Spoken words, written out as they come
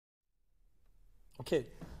Okay.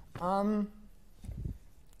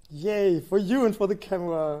 Yay, for you and for the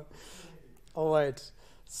camera. All right.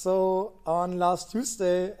 So on last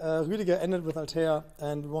Tuesday, Rüdiger ended with Altair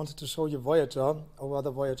and we wanted to show you Voyager, or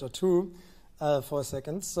rather Voyager 2, for a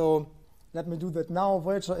second. So let me do that now.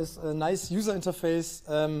 Voyager is a nice user interface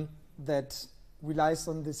that relies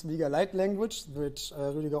on this Vega Lite language, which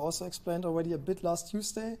Rüdiger also explained already a bit last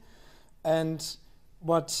Tuesday. And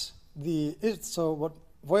what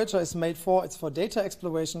Voyager is made for, it's for data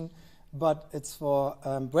exploration, but it's for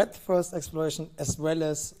breadth-first exploration as well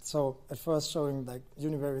as, so at first showing like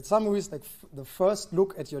univariate summaries, like the first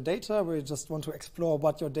look at your data, where you just want to explore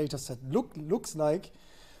what your data set looks like.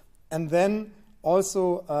 And then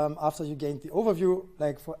also, after you gained the overview,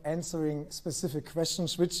 like for answering specific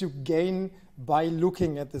questions, which you gain by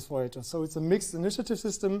looking at this Voyager. So it's a mixed initiative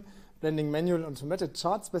system, blending manual and automated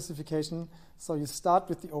chart specification. So you start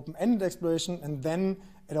with the open-ended exploration, and then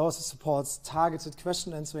it also supports targeted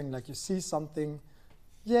question answering, like you see something,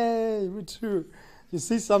 yay, me too. You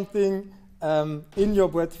see something in your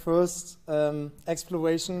breadth-first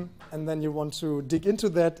exploration, and then you want to dig into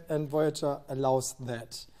that, and Voyager allows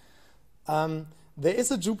that. There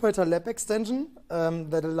is a Jupyter Lab extension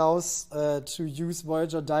that allows to use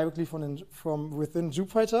Voyager directly from within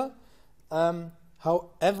Jupyter.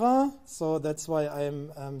 However, so that's why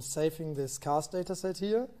I'm saving this cast dataset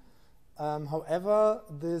here. However,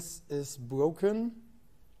 this is broken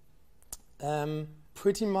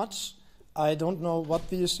pretty much. I don't know what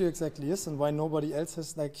the issue exactly is and why nobody else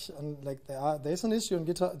has there's an issue on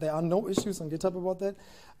GitHub. There are no issues on GitHub about that.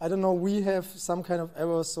 I don't know. We have some kind of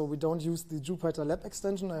error, so we don't use the Jupyter Lab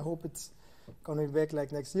extension. I hope it's going to be back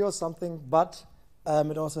like next year or something. But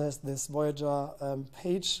it also has this Voyager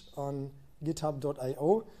page on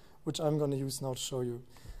github.io, which I'm going to use now to show you.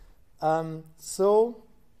 So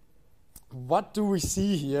what do we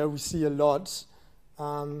see here? We see a lot.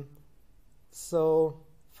 So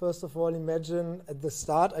first of all, imagine at the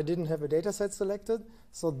start I didn't have a data set selected.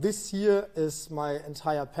 So this here is my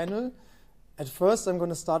entire panel. At first, I'm going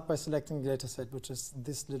to start by selecting the data set, which is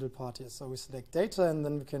this little part here. So we select data, and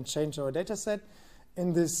then we can change our data set.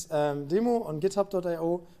 In this demo on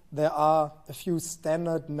github.io, there are a few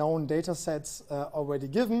standard known data sets already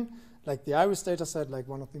given, like the iris data set, like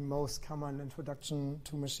one of the most common introduction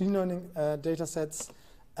to machine learning data sets,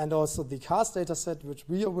 and also the cast data set, which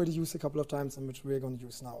we already used a couple of times and which we're going to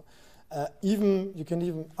use now. You can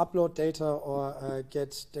even upload data or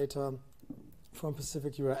get data from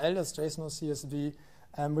specific URL as JSON or CSV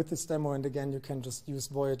with this demo. And again, you can just use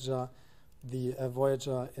Voyager, the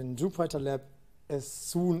Voyager in Jupyter Lab as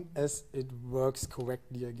soon as it works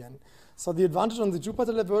correctly again. So the advantage on the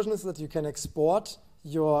Jupyter Lab version is that you can export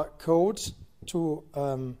your code to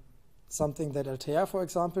something that Altair, for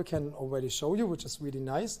example, can already show you, which is really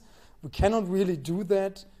nice. We cannot really do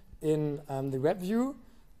that in the web view,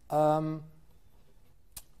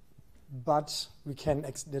 but we can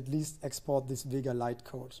at least export this Vega Lite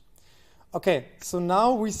code. Okay, so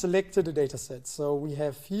now we selected a data set. So we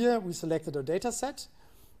have here, we selected a data set.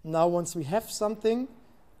 Now once we have something,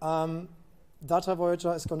 Data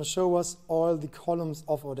Voyager is going to show us all the columns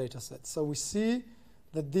of our data set. So we see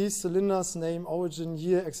that these cylinders, name, origin,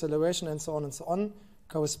 year, acceleration, and so on,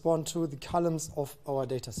 correspond to the columns of our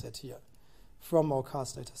data set here from our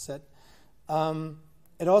cast data set.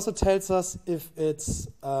 It also tells us if it's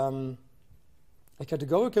a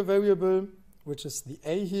categorical variable, which is the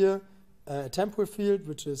A here, a temporal field,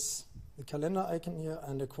 which is the calendar icon here,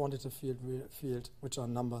 and a quantitative field, which are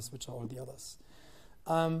numbers, which are all the others.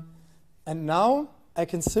 And now I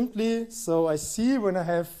can simply, so I see when I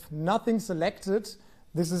have nothing selected,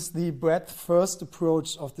 this is the breadth-first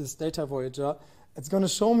approach of this data Voyager. It's going to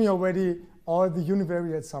show me already all the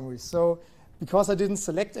univariate summaries. So because I didn't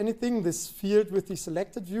select anything, this field with the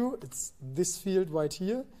selected view, it's this field right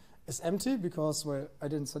here, is empty because, well, I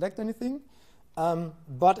didn't select anything.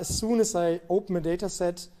 But as soon as I open a data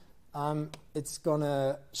set, it's going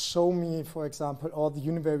to show me, for example, all the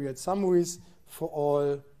univariate summaries for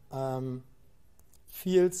all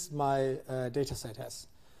fields my data set has.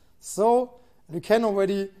 So we can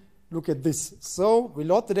already look at this. So we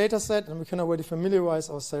load the data set, and we can already familiarize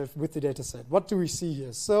ourselves with the data set. What do we see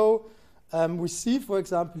here? So we see, for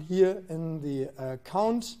example, here in the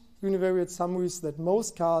count univariate summaries that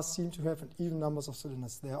most cars seem to have an even numbers of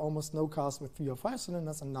cylinders. There are almost no cars with 3 or 5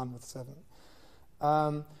 cylinders and none with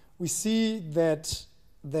 7. We see that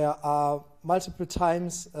there are multiple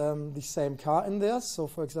times the same car in there. So,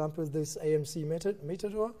 for example, this AMC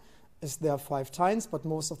Matador is there 5 times, but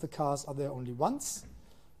most of the cars are there only once.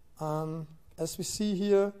 As we see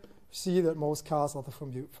here, We see that most cars are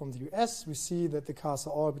from the US. We see that the cars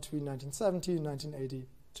are all between 1970 and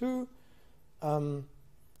 1982.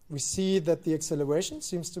 We see that the acceleration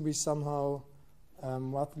seems to be somehow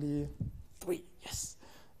roughly 3, yes.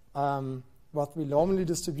 Roughly normally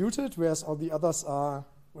distributed, whereas all the others are,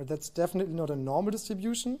 well, that's definitely not a normal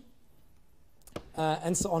distribution.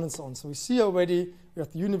 And so on and so on. So we see already, we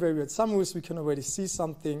have the univariate summaries, we can already see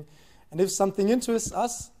something. And if something interests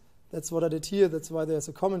us, that's what I did here, that's why there's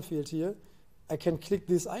a comment field here. I can click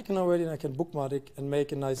this icon already and I can bookmark it and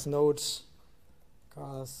make a nice note.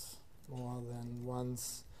 Cars more than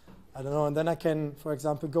once. I don't know, and then I can, for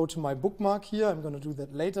example, go to my bookmark here. I'm going to do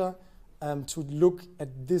that later to look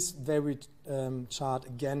at this very chart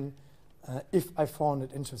again if I found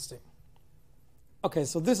it interesting. Okay,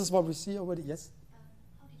 so this is what we see already. Yes?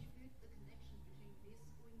 How did you build the connection between this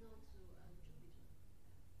window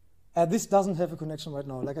to Jupyter? This doesn't have a connection right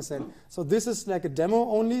now, like I said. So this is like a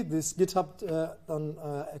demo only. This GitHub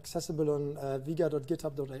accessible on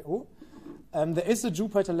vega.github.io. There is a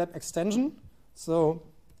Jupyter Lab extension. So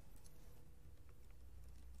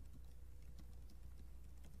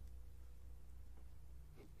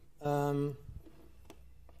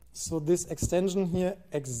this extension here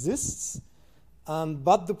exists,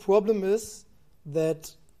 but the problem is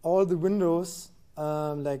that all the windows,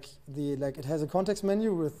 like it has a context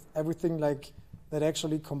menu with everything like that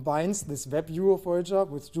actually combines this web view of Voyager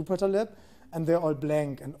with Jupyter Lab, and they're all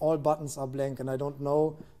blank, and all buttons are blank, and I don't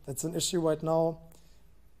know. That's an issue right now.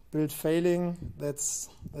 Build failing.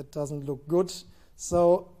 That doesn't look good.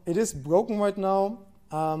 So it is broken right now.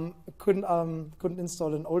 Couldn't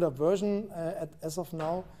install an older version as of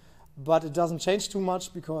now, but it doesn't change too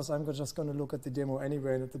much because I'm just going to look at the demo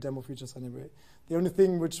anyway and at the demo features anyway. The only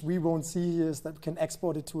thing which we won't see here is that we can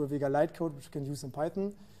export it to a Vega Lite code, which we can use in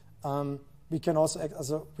Python. We can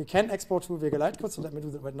also we can export to a Vega Lite code, so let me do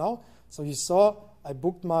that right now. So you saw I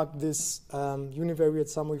bookmarked this univariate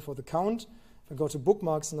summary for the count. If I go to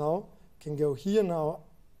bookmarks now, I can go here now.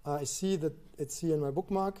 I see that it's here in my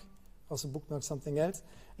bookmark. Also bookmark something else,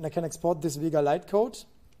 and I can export this Vega Lite code.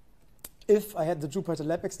 If I had the Jupyter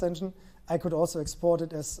Lab extension, I could also export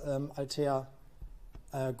it as Altair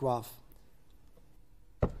graph.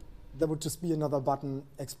 That would just be another button,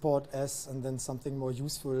 export as, and then something more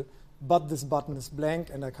useful. But this button is blank,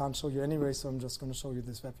 and I can't show you anyway, so I'm just going to show you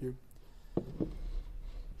this web view.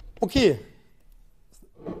 Okay.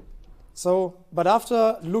 So, but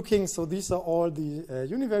after looking, so these are all the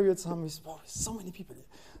univariate summaries. Wow, there's so many people here.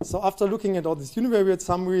 So after looking at all these univariate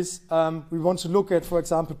summaries, we want to look at, for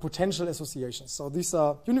example, potential associations. So these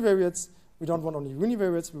are univariates. We don't want only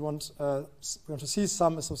univariates. We want to see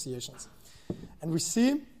some associations. And we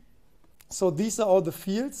see, so these are all the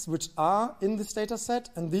fields which are in this data set,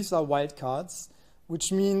 and these are wildcards,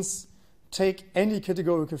 which means take any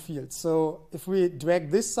categorical field. So if we drag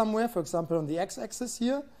this somewhere, for example, on the x-axis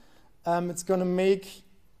here, it's going to make,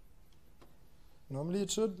 normally it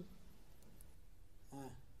should,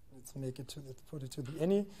 let's make it put it to the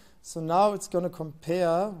any. So now it's going to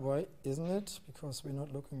compare, why isn't it? Because we're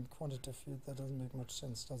not looking at quantitative field, that doesn't make much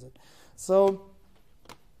sense, does it? So,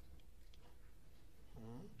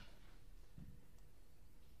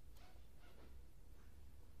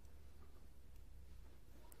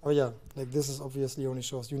 oh yeah, like this is obviously only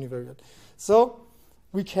shows univariate. So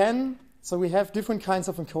we have different kinds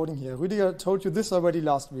of encoding here. Rüdiger told you this already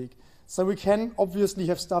last week. So we can obviously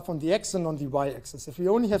have stuff on the x and on the y-axis. If we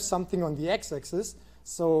only have something on the x-axis,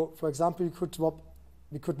 so for example,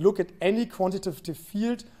 we could look at any quantitative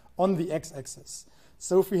field on the x-axis.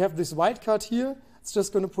 So if we have this wildcard here, it's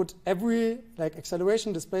just going to put every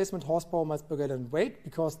acceleration, displacement, horsepower, miles per gallon, and weight,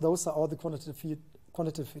 because those are all the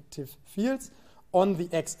quantitative fields on the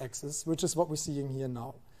x-axis, which is what we're seeing here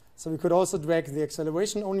now. So we could also drag the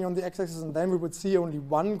acceleration only on the x-axis, and then we would see only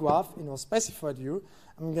one graph in our specified view.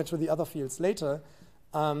 And we'll get to the other fields later.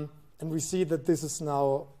 And we see that this is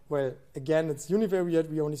now, well, again, it's univariate.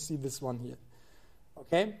 We only see this one here.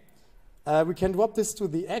 Okay? We can drop this to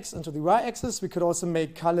the x and to the y-axis. We could also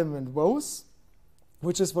make column and rows,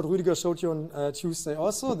 which is what Rüdiger showed you on Tuesday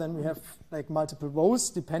also. Then we have multiple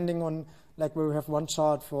rows, depending on where we have one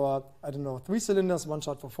chart for, I don't know, 3 cylinders, one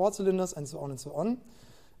chart for 4 cylinders, and so on and so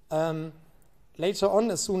on. Later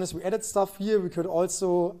on, as soon as we added stuff here, we could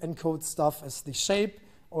also encode stuff as the shape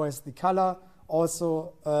or as the color,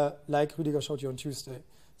 also like Rüdiger showed you on Tuesday.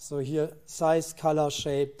 So here, size, color,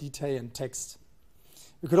 shape, detail, and text.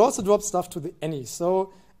 We could also drop stuff to the any.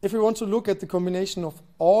 So if we want to look at the combination of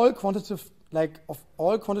all quantitative like of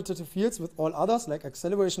all quantitative fields with all others, like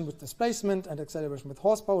acceleration with displacement and acceleration with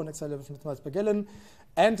horsepower and acceleration with miles per gallon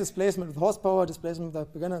and displacement with horsepower, displacement with miles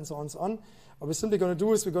per gallon, and so on and so on. What we're simply going to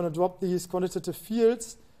do is we're going to drop these quantitative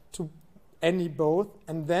fields to any both,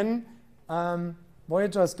 and then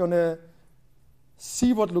Voyager is going to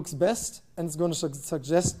see what looks best, and it's going to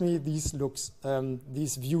suggest me these looks,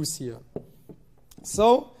 these views here.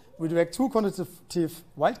 So we drag two quantitative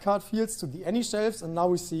wildcard fields to the any shelves, and now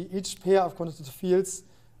we see each pair of quantitative fields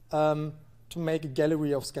to make a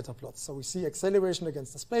gallery of scatter plots. So we see acceleration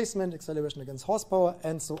against displacement, acceleration against horsepower,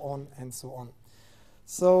 and so on and so on.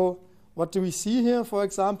 So what do we see here, for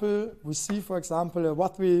example? We see, for example, a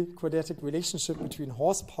Rothwell quadratic relationship between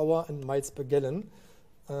horsepower and miles per gallon.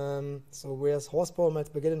 So where's horsepower, miles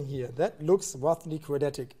per gallon here? That looks roughly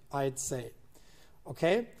quadratic, I'd say.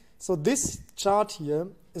 Okay, so this chart here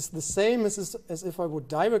is the same as if I would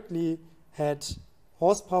directly had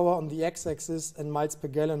horsepower on the x-axis and miles per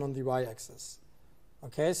gallon on the y-axis.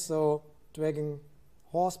 Okay, so dragging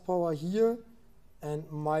horsepower here and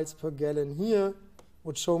miles per gallon here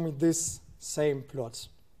would show me this same plot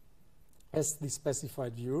as the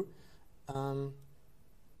specified view. But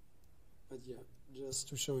yeah, just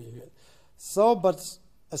to show you here. So, but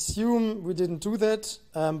assume we didn't do that,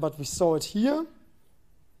 but we saw it here.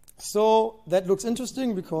 So that looks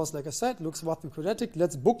interesting because, like I said, looks roughly quadratic.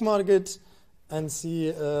 Let's bookmark it and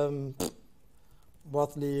see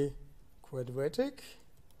roughly quadratic.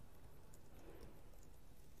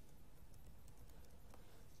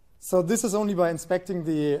 So this is only by inspecting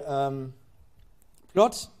the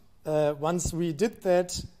plot. Once we did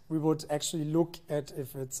that, we would actually look at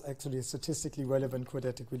if it's actually a statistically relevant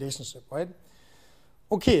quadratic relationship, right?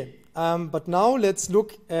 Okay, but now let's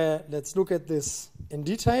look at this in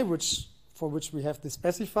detail, for which we have the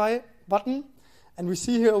specify button. And we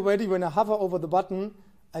see here already when I hover over the button,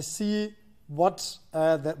 I see what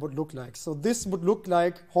that would look like. So this would look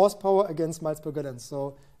like horsepower against miles per gallon.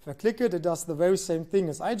 So if I click it, it does the very same thing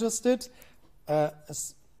as I just did.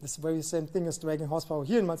 This very same thing as dragging horsepower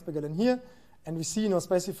here and miles per gallon here. And we see in our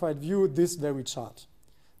specified view this very chart,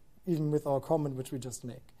 even with our comment which we just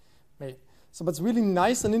made. So what's really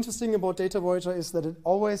nice and interesting about Data Voyager is that it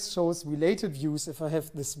always shows related views if I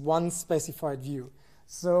have this one specified view.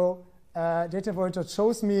 So Data Voyager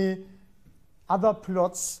shows me other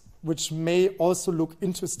plots which may also look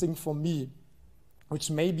interesting for me,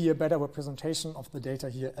 which may be a better representation of the data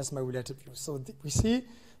here as my related view. So we see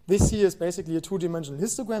this here is basically a two-dimensional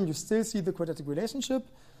histogram. You still see the quadratic relationship,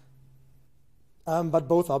 but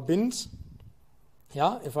both are binned.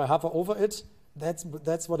 Yeah, if I hover over it,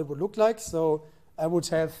 that's what it would look like. So I would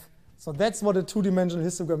have, so that's what a two-dimensional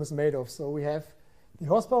histogram is made of. So we have the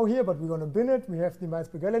horsepower here, but we're going to bin it. We have the miles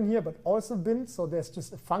per gallon here, but also binned. So there's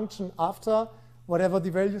just a function after whatever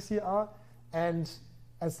the values here are. And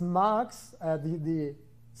as marks,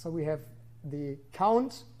 so we have the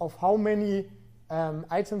count of how many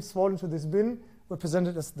items fall into this bin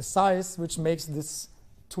represented as the size, which makes this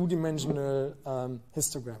two-dimensional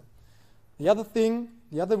histogram. The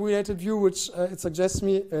other related view which it suggests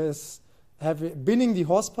me is binning the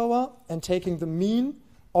horsepower and taking the mean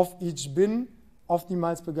of each bin of the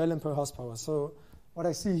miles per gallon per horsepower. So what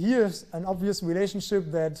I see here is an obvious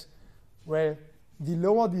relationship that, well, the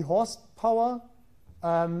lower the horsepower,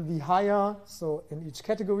 the higher, so in each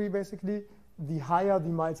category basically, the higher the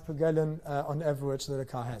miles per gallon on average that a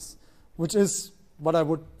car has, which is what I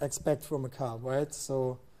would expect from a car, right?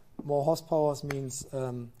 So more horsepower means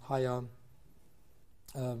higher,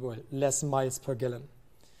 less miles per gallon.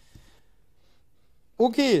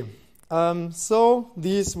 Okay, so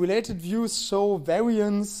these related views show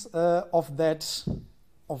variants of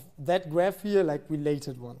that graph here, like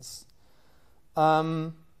related ones.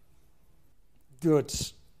 Good.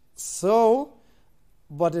 So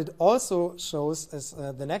what it also shows is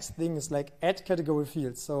the next thing is like add category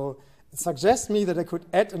fields. So it suggests me that I could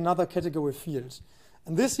add another category field.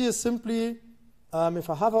 And this here is simply, if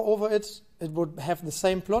I hover over it, it would have the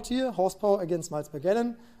same plot here, horsepower against miles per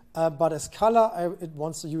gallon, but as color, it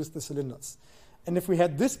wants to use the cylinders. And if we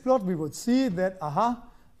had this plot, we would see that,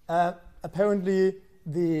 apparently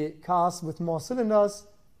the cars with more cylinders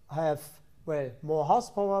have, well, more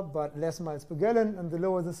horsepower, but less miles per gallon, and the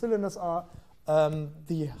lower the cylinders are,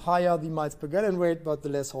 the higher the miles per gallon rate, but the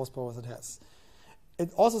less horsepower it has.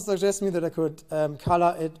 It also suggests me that I could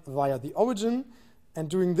color it via the origin. And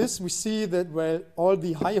doing this, we see that, well, all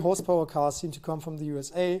the high horsepower cars seem to come from the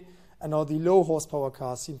USA, and all the low horsepower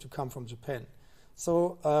cars seem to come from Japan.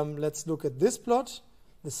 So let's look at this plot,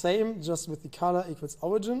 the same, just with the color equals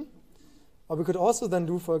origin. What we could also then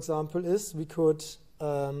do, for example, is we could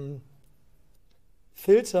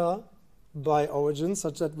filter by origin,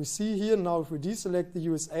 such that we see here now if we deselect the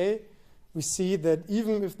USA, we see that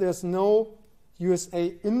even if there's no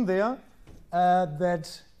USA in there,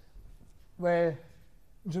 that, well,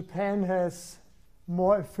 Japan has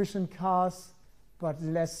more efficient cars but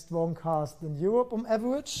less strong cars than Europe on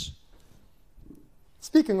average.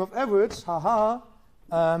 Speaking of average, haha,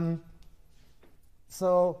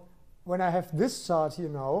 so when I have this chart here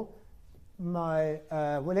now, my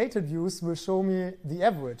related views will show me the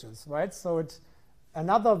averages, right? So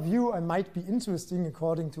another view I might be interesting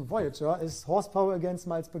according to Voyager is horsepower against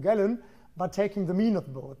miles per gallon, but taking the mean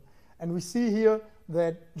of both. And we see here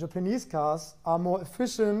that Japanese cars are more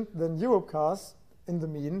efficient than Europe cars in the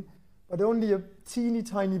mean, but only a teeny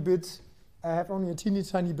tiny bit, have only a teeny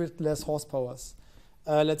tiny bit less horsepowers.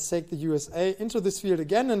 Let's take the USA into this field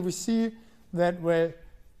again, and we see that, well,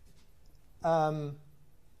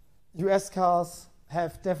 US cars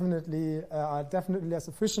have are definitely less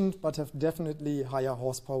efficient, but have definitely higher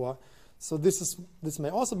horsepower. So this may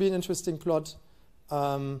also be an interesting plot.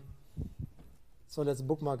 So let's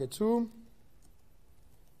bookmark it too.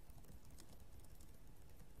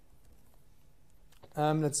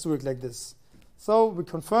 Let's do it like this. So we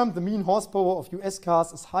confirmed the mean horsepower of US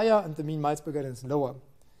cars is higher and the mean miles per gallon is lower.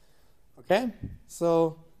 Okay,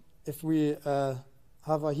 so if we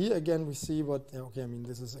hover here again, we see what, okay, I mean,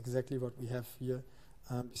 this is exactly what we have here,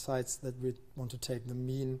 besides that we want to take the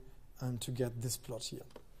mean to get this plot here.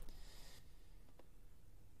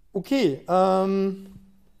 Okay,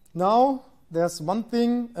 now there's one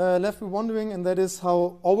thing left wondering, and that is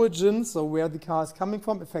how origin, so where the car is coming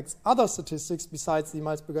from, affects other statistics besides the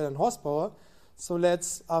miles per gallon horsepower. So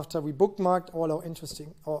let's, after we bookmarked all our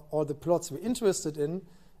all the plots we're interested in,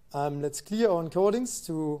 let's clear our encodings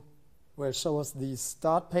to, well, show us the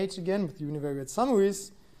start page again with univariate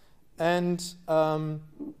summaries. And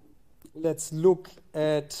let's look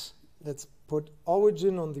at, let's put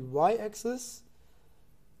origin on the y-axis,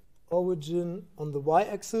 origin on the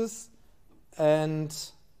y-axis,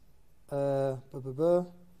 and the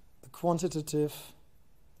quantitative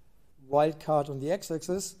wildcard on the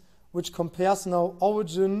x-axis, which compares now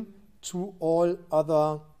origin to all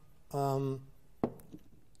other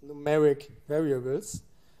numeric variables.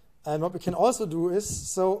 And what we can also do is,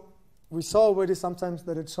 so we saw already sometimes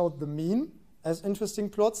that it showed the mean as interesting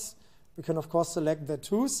plots. We can, of course, select that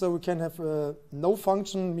too. So we can have a no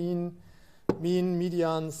function, mean,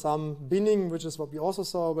 median, sum, binning, which is what we also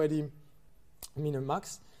saw already, mean and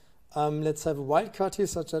max. Let's have a wildcard here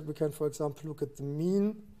such that we can, for example, look at the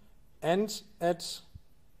mean and at,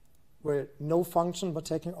 well, no function, but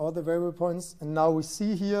taking all the variable points. And now we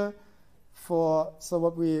see here so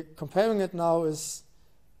what we're comparing it now is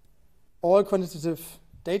all quantitative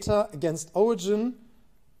data against origin,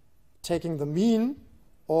 taking the mean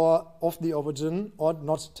or of the origin, or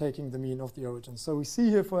not taking the mean of the origin. So we see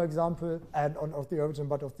here, for example, and on of the origin,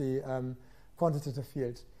 but of the quantitative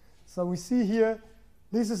field. So we see here,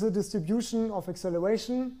 this is a distribution of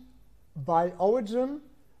acceleration by origin,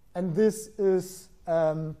 and this is,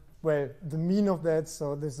 well, the mean of that.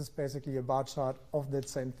 So this is basically a bar chart of that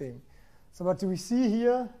same thing. So what do we see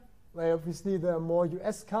here? Well, obviously there are more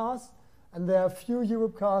US cars, and there are a few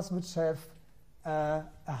Europe cars which have a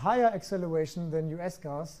higher acceleration than US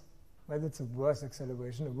cars. Well, it's a worse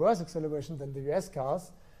acceleration than the US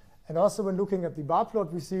cars. And also when looking at the bar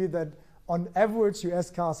plot, we see that on average, US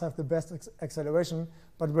cars have the best acceleration,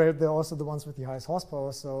 but well, they're also the ones with the highest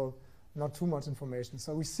horsepower, so not too much information.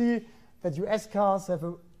 So we see that US cars have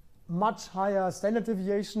a much higher standard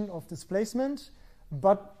deviation of displacement,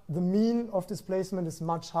 but the mean of displacement is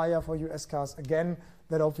much higher for US cars. Again,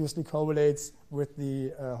 that obviously correlates with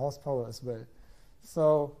the horsepower as well.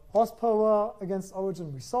 So horsepower against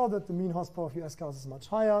origin, we saw that the mean horsepower of US cars is much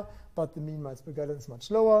higher, but the mean miles per gallon is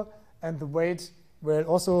much lower. And the weight, well,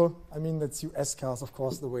 also, I mean, that's US cars, of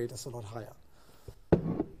course, the weight is a lot higher.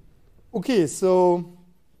 Okay, so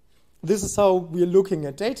this is how we're looking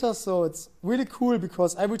at data. So it's really cool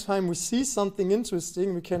because every time we see something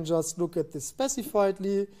interesting, we can just look at this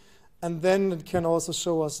specifiedly, and then it can also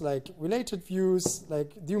show us like related views,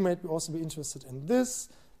 like you might also be interested in this,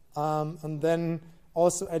 and then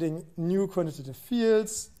also adding new quantitative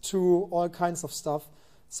fields to all kinds of stuff.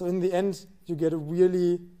 So in the end, you get a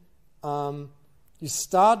really, you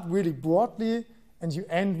start really broadly and you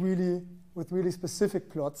end really with really specific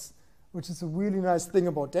plots, which is a really nice thing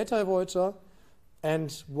about data Voyager.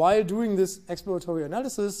 And while doing this exploratory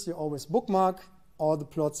analysis, you always bookmark all the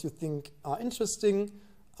plots you think are interesting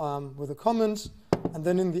with a comment. And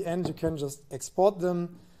then in the end, you can just export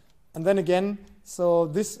them. And then again, so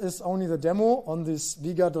this is only the demo on this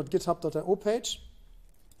vega.github.io page.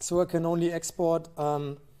 So I can only export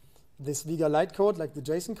this Vega Lite code, like the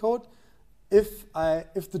JSON code, if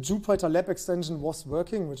the Jupyter Lab extension was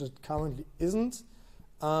working, which it currently isn't,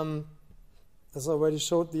 as I already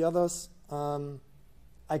showed the others,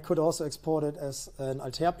 I could also export it as an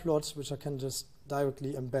Altair plot, which I can just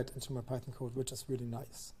directly embed into my Python code, which is really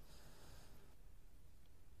nice.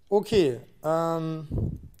 Okay,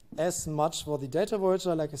 as much for the data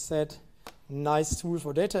voyager. Like I said, nice tool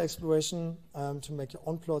for data exploration to make your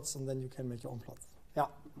own plots, and then you can make your own plots. Yeah. So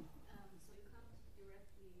you can't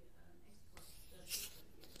directly export the picture here,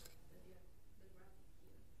 the graphic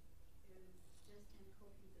here. You just can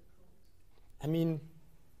copy the code. I mean,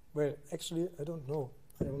 well, actually, I don't know.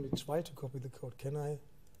 I only try to copy the code. Can I?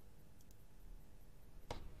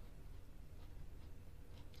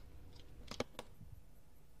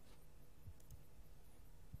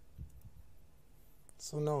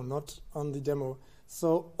 So no, not on the demo.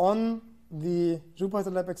 So on the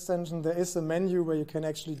Jupyter Lab extension, there is a menu where you can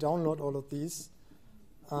actually download all of these.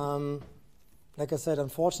 Like I said,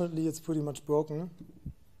 unfortunately, it's pretty much broken.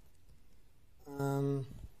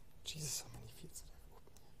 Jesus, how many fields did I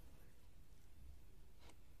open here?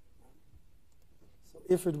 So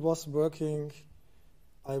if it was working,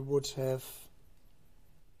 I would have...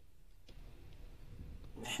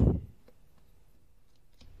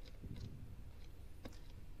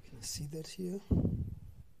 See that here?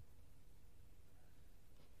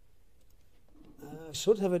 I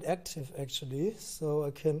should have it active actually, so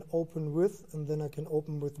I can open with, and then I can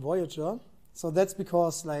open with Voyager. So that's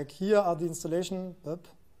because like here are the installation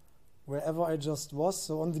wherever I just was.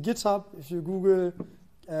 So on the GitHub, if you Google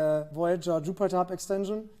Voyager Jupyter Hub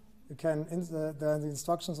extension, you can there are the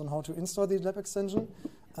instructions on how to install the lab extension,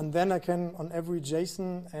 and then I can on every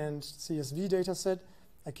JSON and CSV dataset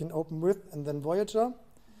I can open with and then Voyager.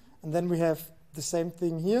 And then we have the same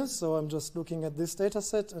thing here. So I'm just looking at this data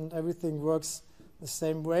set, and everything works the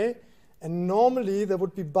same way. And normally there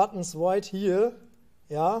would be buttons right here.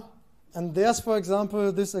 Yeah. And there's, for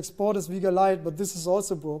example, this export is Vega Lite, but this is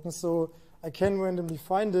also broken. So I can randomly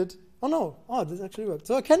find it. Oh, no. Oh, this actually worked.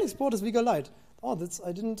 So I can export as Vega Lite. Oh,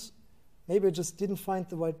 maybe I just didn't find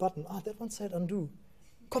the right button. Ah, that one said undo.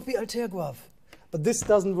 Copy Altair graph. But this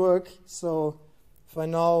doesn't work. So if I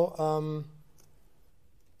now...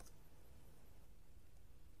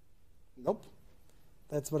 Nope,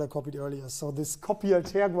 that's what I copied earlier. So this copy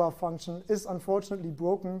Altair graph function is unfortunately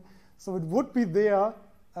broken. So it would be there.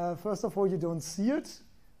 First of all, you don't see it,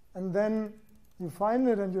 and then you find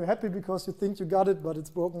it and you're happy because you think you got it, but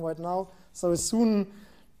it's broken right now. So as soon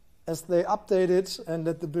as they update it and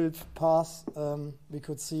let the build pass, we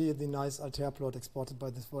could see the nice Altair plot exported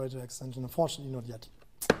by this Voyager extension. Unfortunately, not yet.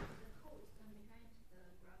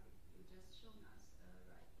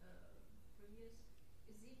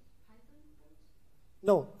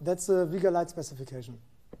 No, that's a Vega Lite specification.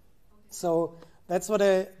 Okay. So that's what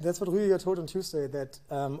Rüdiger told on Tuesday, that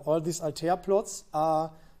all these Altair plots are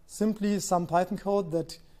simply some Python code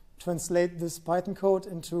that translate this Python code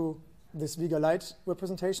into this Vega Lite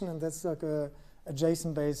representation, and that's like a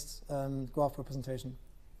JSON-based graph representation.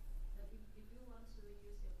 But if you want to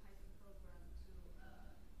use your Python program to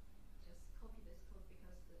just copy this code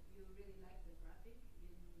because you really like the graphic, you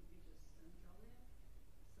just draw there.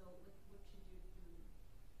 So what should you do?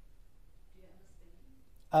 Do you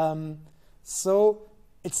understand? So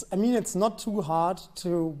it's not too hard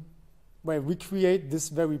to recreate this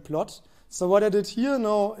very plot. So what I did here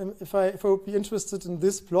now, if I would be interested in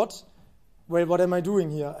this plot, well, what am I doing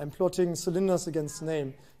here? I'm plotting cylinders against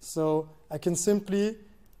name. So I can simply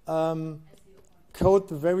code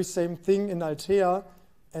the very same thing in Altair,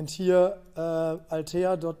 and here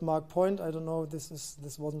altair.markPoint, I don't know,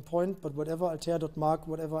 this wasn't point, but whatever, altair.mark,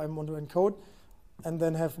 whatever I want to encode, and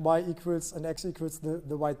then have y equals and x equals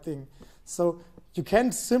the right thing. So you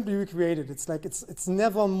can simply recreate it. It's like it's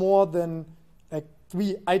never more than like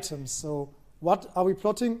 3 items. So what are we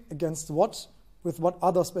plotting against what, with what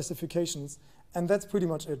other specifications? And that's pretty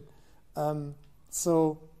much it.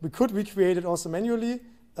 So we could recreate it also manually,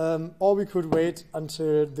 or we could wait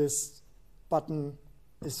until this button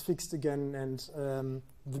is fixed again and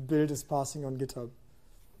the build is passing on GitHub.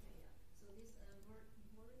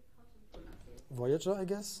 Voyager, I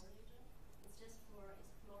guess. It's just for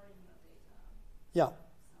exploring your data. Yeah,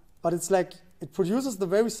 but it's like it produces the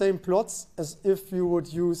very same plots as if you would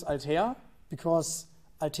use Altair, because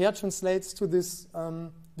Altair translates to this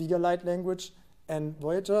Vega Lite language and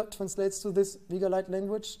Voyager translates to this Vega Lite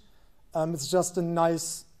language. It's just a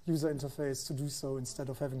nice user interface to do so instead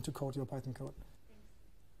of having to code your Python code.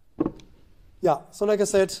 Yeah, so like I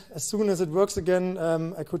said, as soon as it works again,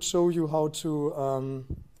 I could show you how to,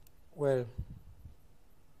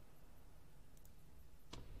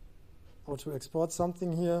 or to export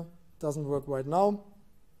something here. Doesn't work right now,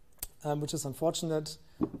 which is unfortunate.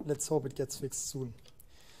 Let's hope it gets fixed soon.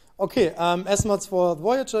 Okay, as much for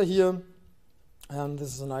Voyager here.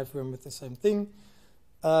 This is an iframe with the same thing.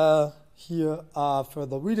 Here are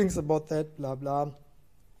further readings about that, blah, blah.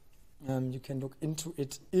 You can look into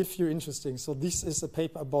it if you're interested. So this is a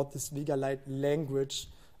paper about this Vega Lite language,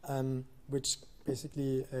 which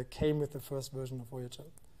basically came with the first version of Voyager,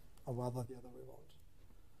 or rather the other way around.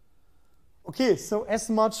 Okay, so as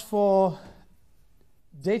much for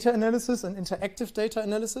data analysis and interactive data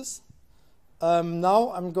analysis.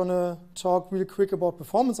 Now I'm going to talk real quick about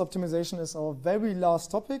performance optimization as our very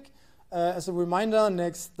last topic. As a reminder,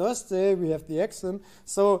 next Thursday we have the exam.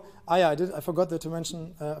 So I forgot to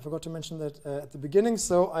mention that at the beginning.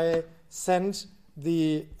 So I sent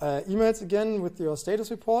the emails again with your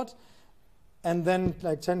status report, and then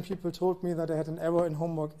like 10 people told me that I had an error in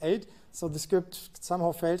homework 8. So the script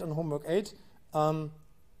somehow failed on homework 8,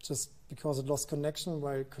 just because it lost connection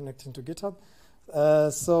while connecting to GitHub.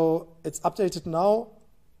 So it's updated now.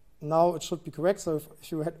 Now it should be correct. So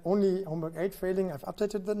if you had only homework 8 failing, I've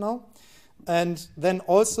updated that now. And then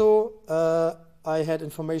also I had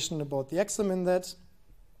information about the exam in that.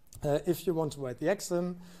 If you want to write the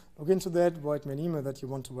exam, look into that, write me an email that you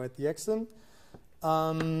want to write the exam.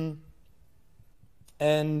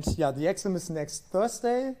 And yeah, the exam is next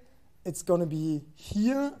Thursday. It's going to be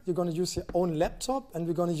here. You're going to use your own laptop, and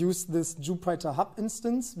we're going to use this Jupyter Hub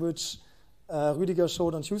instance, which Rüdiger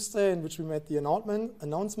showed on Tuesday, in which we made the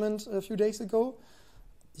announcement a few days ago.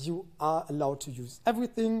 You are allowed to use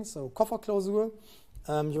everything, so Kofferklausur.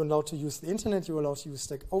 You're allowed to use the internet. You're allowed to use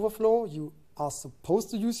Stack Overflow. You are supposed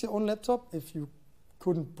to use your own laptop. If you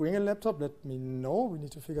couldn't bring a laptop, let me know. We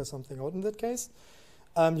need to figure something out in that case.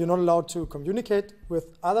 You're not allowed to communicate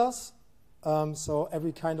with others. So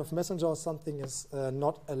every kind of messenger or something is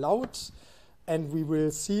not allowed. And we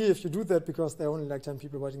will see if you do that, because there are only like 10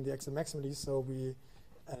 people writing the exam maximally. So we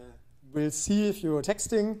will see if you're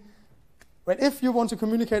texting. But if you want to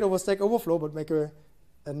communicate over Stack Overflow, but make a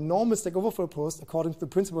normal Stack Overflow post according to the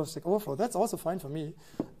principle of Stack Overflow, that's also fine for me.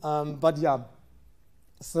 But yeah,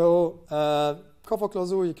 so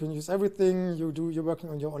Kofferklausur, you can use everything. You're working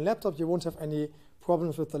on your own laptop. You won't have any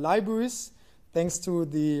problems with the libraries. Thanks to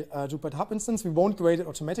the Jupyter Hub instance, we won't grade it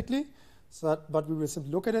automatically. But we will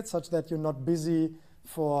simply look at it such that you're not busy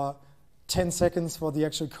for 10 seconds for the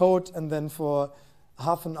actual code and then for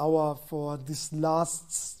half an hour for this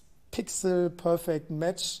last pixel perfect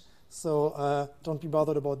match. So don't be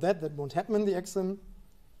bothered about that. That won't happen in the exam.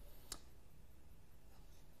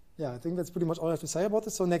 Yeah, I think that's pretty much all I have to say about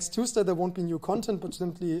this. So next Tuesday there won't be new content, but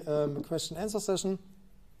simply a question and answer session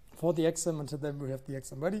for the exam. Until then we have the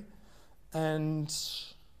exam ready. And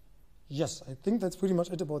yes, I think that's pretty much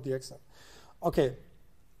it about the exam. Okay.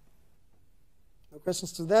 No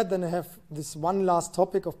questions to that. Then I have this one last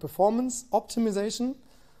topic of performance optimization.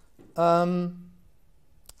 And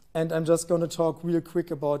I'm just going to talk real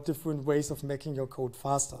quick about different ways of making your code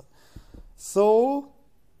faster. So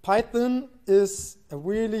Python is a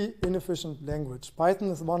really inefficient language.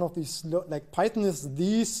 Python is one of these, Python is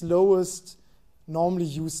the slowest normally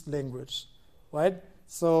used language, right?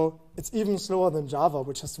 So it's even slower than Java,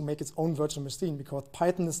 which has to make its own virtual machine, because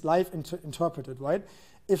Python is live interpreted, right?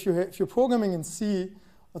 If you're programming in C,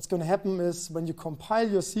 what's going to happen is when you compile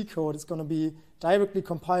your C code, it's going to be directly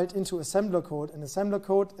compiled into assembler code, and assembler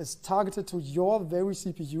code is targeted to your very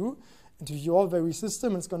CPU and to your very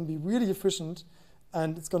system. It's going to be really efficient,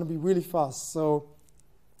 and it's going to be really fast. So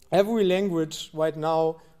every language right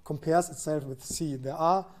now compares itself with C. There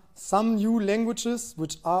are some new languages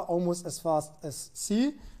which are almost as fast as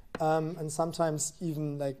C, and sometimes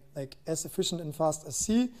even like as efficient and fast as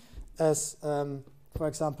C, as for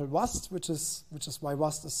example Rust, which is why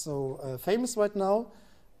Rust is so famous right now.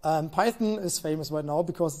 Python is famous right now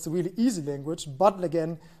because it's a really easy language, but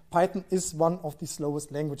again, Python is one of the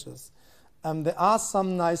slowest languages. There are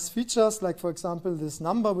some nice features, like for example this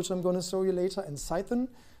number, which I'm going to show you later, in Python,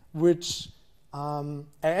 which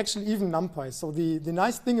actually even NumPy. So the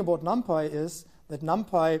nice thing about NumPy is that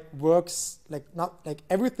NumPy works like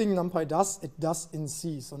everything NumPy does, it does in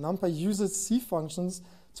C. So NumPy uses C functions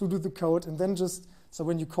to do the code, and then so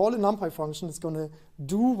when you call a NumPy function, it's going to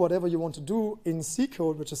do whatever you want to do in C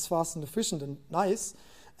code, which is fast and efficient and nice,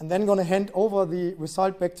 and then going to hand over the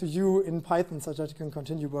result back to you in Python, such that you can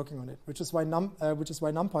continue working on it, which is why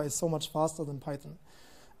NumPy is so much faster than Python.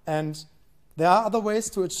 And there are other ways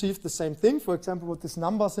to achieve the same thing. For example, what this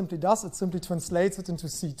number simply does, it simply translates it into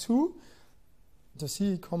C2, into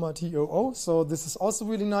C, TOO. So this is also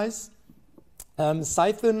really nice.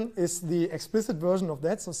 Cython is the explicit version of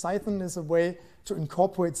that. So Cython is a way to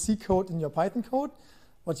incorporate C code in your Python code.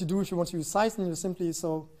 What you do if you want to use Cython, you simply,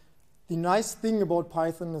 so the nice thing about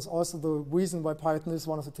Python is also the reason why Python is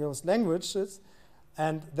one of the terrorist languages,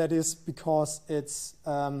 and that is because it's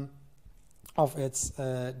of its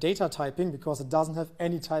data typing, because it doesn't have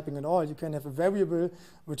any typing at all. You can have a variable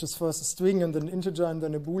which is first a string and then an integer and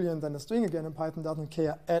then a boolean and then a string again, and Python doesn't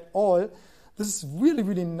care at all. This is really,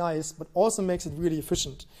 really nice, but also makes it really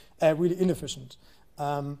efficient, really inefficient.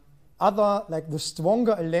 Like the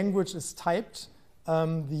stronger a language is typed,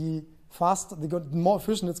 the faster, the more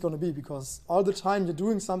efficient it's going to be, because all the time you're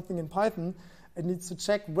doing something in Python, it needs to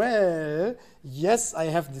check, well, yes, I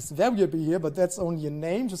have this variable here, but that's only a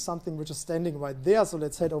name to something which is standing right there, so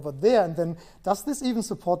let's head over there, and then does this even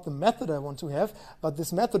support the method I want to have? But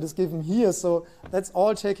this method is given here, so that's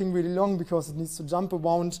all taking really long because it needs to jump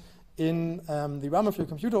around in the RAM of your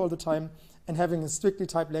computer all the time, and having a strictly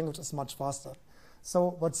typed language is much faster.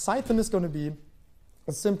 So what Cython is going to be,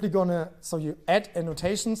 it's simply going to, so you add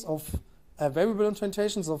annotations of variable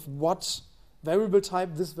annotations of what variable type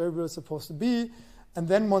this variable is supposed to be, and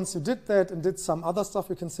then once you did that and did some other stuff,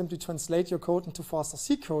 you can simply translate your code into faster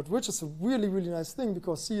C code, which is a really, really nice thing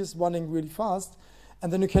because C is running really fast,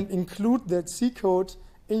 and then you can include that C code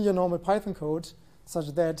in your normal Python code such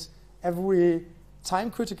that every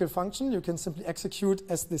time-critical function you can simply execute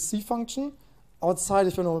as the C function outside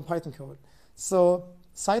of your normal Python code. So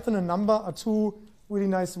Cython and Number are two really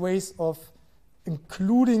nice ways of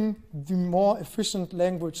including the more efficient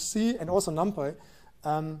language C, and also NumPy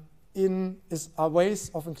are ways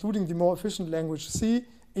of including the more efficient language C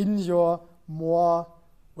in your more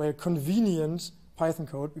convenient Python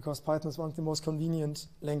code, because Python is one of the most convenient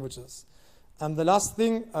languages. And the last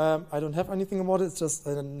thing, I don't have anything about it, it's just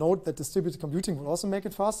a note that distributed computing will also make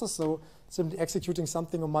it faster, so simply executing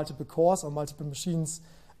something on multiple cores or multiple machines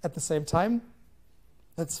at the same time.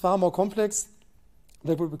 It's far more complex.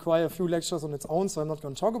 That would require a few lectures on its own, so I'm not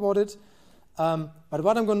going to talk about it. But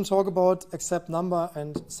what I'm going to talk about, except Number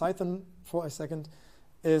and Cython for a second,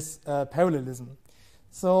 is parallelism.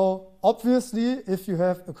 So obviously, if you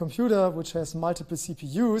have a computer which has multiple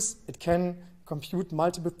CPUs, it can compute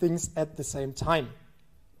multiple things at the same time.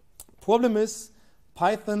 Problem is,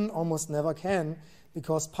 Python almost never can,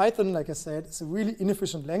 because Python, like I said, is a really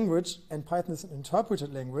inefficient language, and Python is an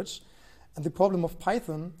interpreted language. And the problem of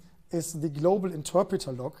Python is the global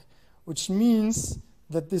interpreter lock, which means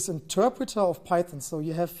that this interpreter of Python, so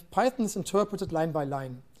you have Python is interpreted line by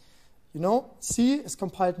line. You know, C is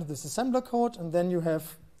compiled with this assembler code, and then you're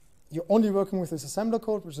only working with this assembler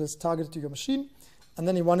code, which is targeted to your machine, and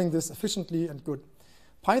then you're running this efficiently and good.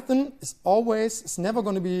 Python is never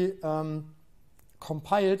going to be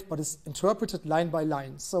compiled, but is interpreted line by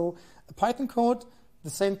line. So a Python code, the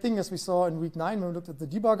same thing as we saw in week 9 when we looked at the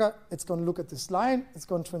debugger, it's going to look at this line, it's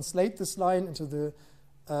going to translate this line into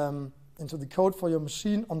the code for your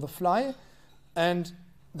machine on the fly, and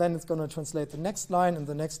then it's going to translate the next line and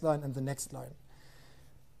the next line and the next line.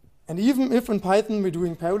 And even if in Python we're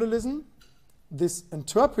doing parallelism, this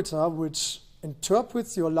interpreter which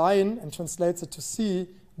interprets your line and translates it to C,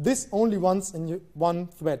 this only runs in one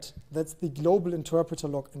thread. That's the global interpreter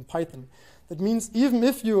lock in Python. That means even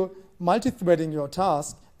if you're multi-threading your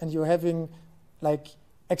task and you're having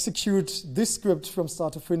execute this script from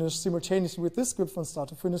start to finish simultaneously with this script from start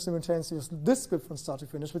to finish simultaneously with this script from start to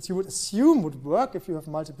finish, which you would assume would work if you have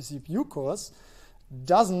multiple CPU cores,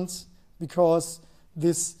 doesn't, because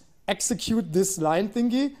this execute this line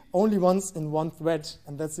thingy only runs in one thread,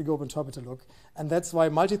 and that's the global interpreter lock. And that's why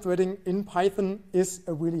multi-threading in Python is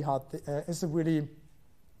a really hard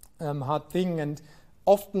hard thing, and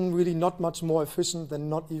often really not much more efficient than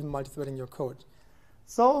not even multi-threading your code.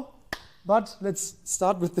 But let's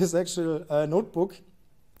start with this actual notebook.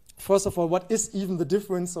 First of all, what is even the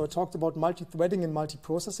difference? So I talked about multi-threading and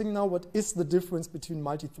multi-processing now. What is the difference between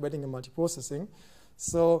multi-threading and multi-processing?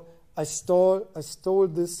 So I stole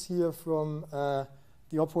this here from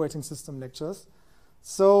the operating system lectures.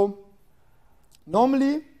 So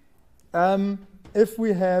normally, if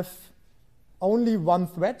we have only one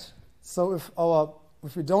thread, so if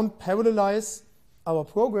we don't parallelize our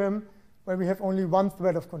program, where we have only one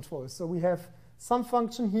thread of control. So we have some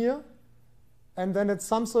function here, and then at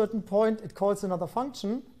some certain point it calls another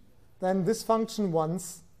function, then this function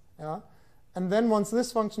runs, and then once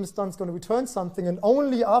this function is done, it's going to return something, and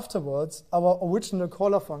only afterwards our original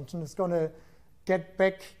caller function is going to get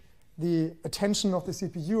back the attention of the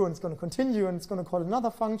CPU, and it's going to continue, and it's going to call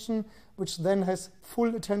another function, which then has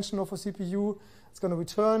full attention of a CPU. It's going to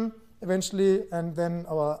return eventually, and then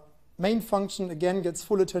our main function again gets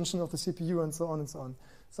full attention of the CPU, and so on and so on.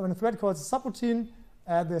 So when a thread calls a subroutine,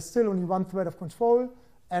 there's still only one thread of control,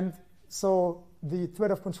 and so the thread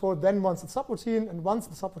of control then wants a subroutine, and once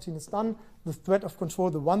the subroutine is done, the thread of control,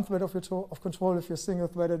 the one thread of control, if you're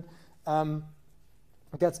single-threaded,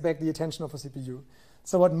 gets back the attention of a CPU.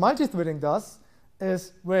 So what multi-threading does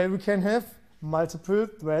is where we can have multiple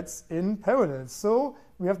threads in parallel. So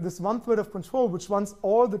we have this one thread of control which runs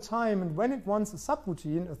all the time, and when it wants a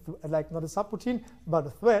subroutine, like not a subroutine, but a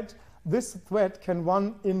thread, this thread can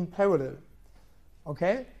run in parallel.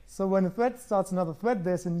 Okay? So when a thread starts another thread,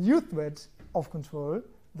 there's a new thread of control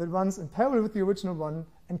that runs in parallel with the original one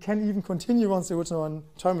and can even continue once the original one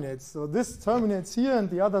terminates. So this terminates here, and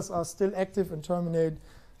the others are still active and terminate,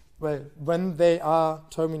 well, when they are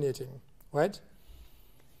terminating, right?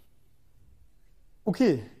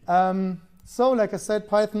 Okay, so like I said,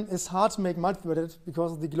 Python is hard to make multi-threaded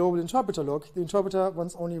because of the global interpreter lock. The interpreter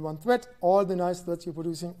wants only one thread. All the nice threads you're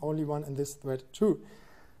producing, only one in this thread too.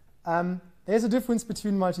 There's a difference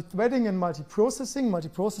between multi-threading and multi-processing.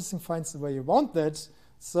 Multi-processing finds the way you want that.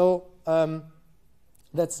 So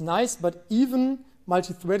that's nice, but even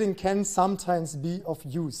multi-threading can sometimes be of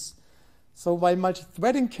use. So while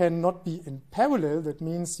multi-threading cannot be in parallel, that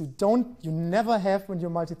means you never have, when you're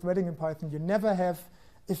multi-threading in Python, you never have,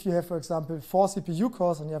 if you have, for example, 4 CPU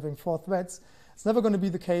cores and you're having 4 threads, it's never going to be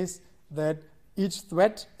the case that each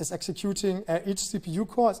thread is executing, each CPU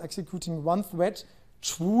core is executing one thread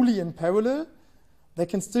truly in parallel. They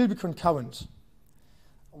can still be concurrent,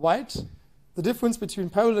 right? The difference between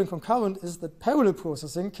parallel and concurrent is that parallel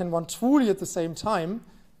processing can run truly at the same time,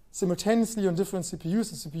 simultaneously on different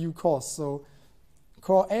CPUs and CPU cores. So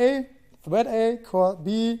core A, core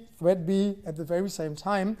B, thread B at the very same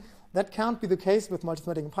time. That can't be the case with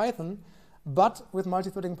multithreading in Python, but with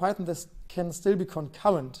multithreading in Python, this can still be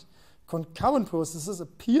concurrent. Concurrent processes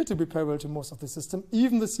appear to be parallel to most of the system.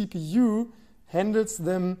 Even the CPU handles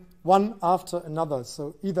them one after another,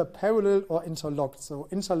 so either parallel or interlocked. So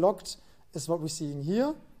interlocked is what we're seeing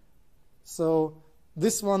here. So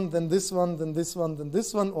this one, then this one, then this one, then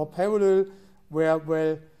this one, or parallel, where,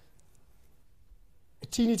 well, a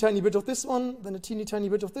teeny tiny bit of this one, then a teeny tiny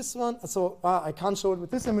bit of this one. So I can't show it with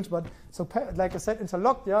this image, but so like I said,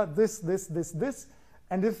 interlocked, yeah, this.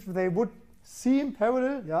 And if they would seem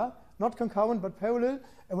parallel, yeah, not concurrent, but parallel,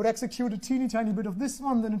 it would execute a teeny tiny bit of this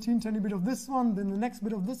one, then a teeny tiny bit of this one, then the next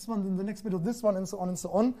bit of this one, then the next bit of this one, and so on and so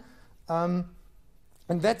on.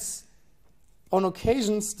 And that's on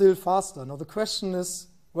occasion still faster. Now the question is,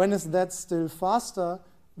 when is that still faster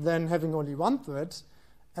than having only one thread?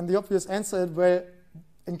 And the obvious answer is, well,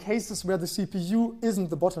 in cases where the CPU isn't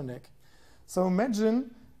the bottleneck. So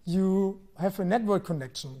imagine you have a network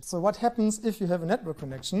connection. So what happens if you have a network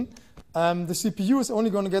connection? The CPU is only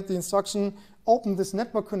going to get the instruction, open this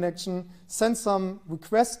network connection, send some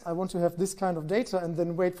request, I want to have this kind of data, and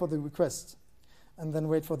then wait for the request. And then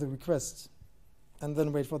wait for the request. And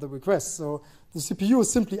then wait for the request. So the CPU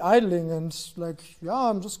is simply idling and like, yeah,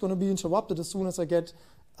 I'm just going to be interrupted as soon as I get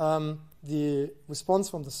the response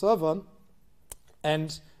from the server.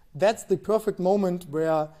 And that's the perfect moment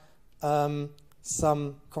where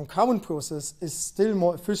some concurrent process is still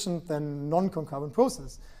more efficient than non-concurrent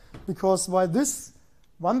process. Because while this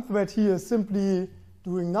one thread here is simply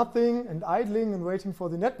doing nothing and idling and waiting for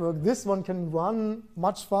the network, this one can run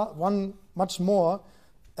much more,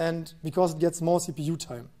 and because it gets more CPU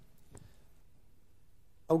time.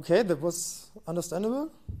 Okay, that was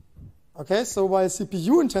understandable. Okay, so while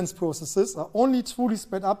CPU-intense processes are only truly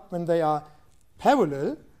sped up when they are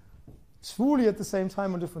parallel, truly at the same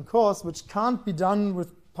time on different cores, which can't be done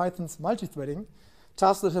with Python's multi-threading,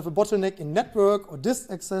 tasks that have a bottleneck in network or disk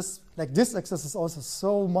access, like disk access is also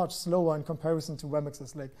so much slower in comparison to RAM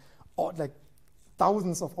access, like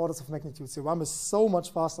thousands of orders of magnitude. So RAM is so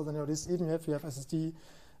much faster than your disk, even if you have SSD.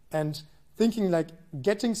 And thinking like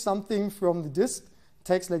getting something from the disk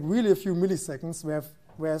takes like really a few milliseconds,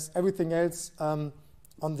 whereas everything else on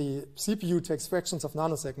the CPU takes fractions of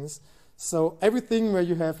nanoseconds. So everything where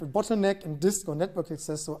you have a bottleneck in disk or network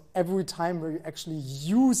access, so every time where you actually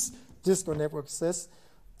use disk or network access,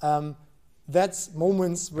 that's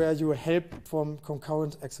moments where you help from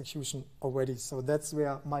concurrent execution already. So that's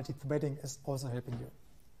where multi-threading is also helping you.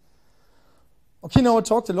 Okay, now I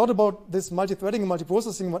talked a lot about this multi-threading and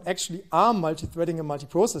multi-processing, what actually are multi-threading and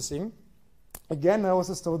multi-processing. Again, I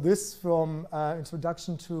also stole this from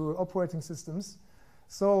Introduction to Operating Systems.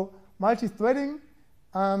 So multi-threading,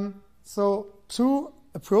 so to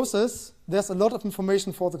a process, there's a lot of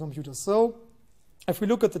information for the computer. So if we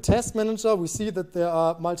look at the task manager, we see that there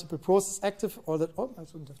are multiple processes active, or that, oh, I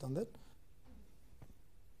shouldn't have done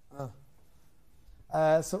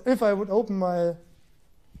that. So if I would open my,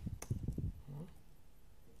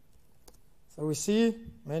 So we see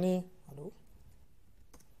many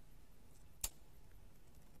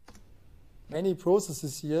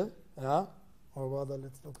processes here, yeah, or rather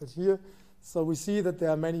let's look at here. So we see that there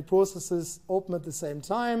are many processes open at the same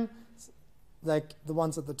time, like the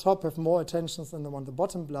ones at the top have more attentions than the one at the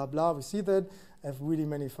bottom, blah, blah. We see that. I have really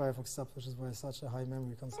many Firefox stuff, which is why such a high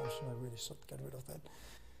memory consumption. I really should get rid of that.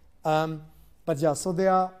 But yeah, so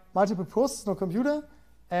there are multiple processes on a computer,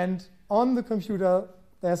 and on the computer,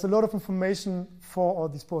 there's a lot of information for all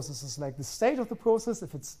these processes, like the state of the process,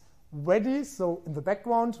 if it's ready, so in the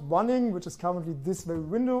background, running, which is currently this very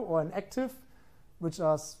window, or an active, which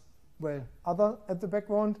are, well, other at the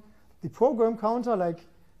background. The program counter,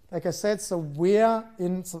 like I said, so where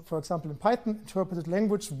in, so for example, in Python interpreted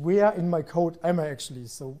language, where in my code am I actually?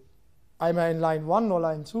 So am I in line 1 or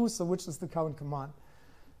line 2? So which is the current command?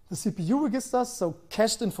 The CPU registers, so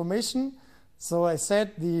cached information. So I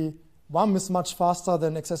said the RAM is much faster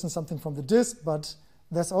than accessing something from the disk, but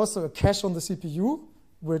there's also a cache on the CPU,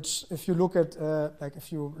 which if you look at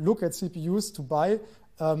CPUs to buy,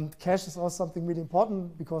 cache is also something really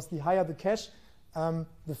important, because the higher the cache,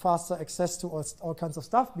 the faster access to all kinds of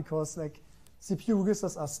stuff, because like CPU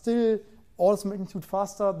registers are still orders of magnitude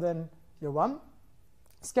faster than your RAM.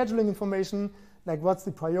 Scheduling information, like what's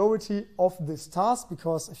the priority of this task,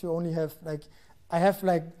 because if you only have I have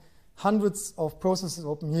hundreds of processes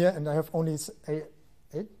open here, and I have only eight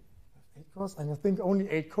cores, and I think only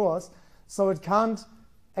 8 cores, so it can't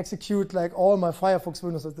execute like all my Firefox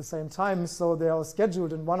windows at the same time, so they are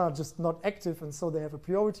scheduled and one are just not active, and so they have a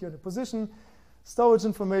priority on the position. Storage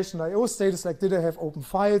information, I/O status, like did I have open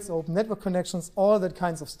files, open network connections, all that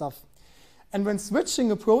kinds of stuff. And when switching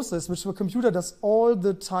a process, which the computer does all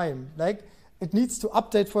the time, like it needs to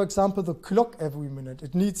update, for example, the clock every minute.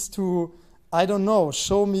 It needs to, I don't know,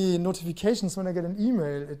 show me notifications when I get an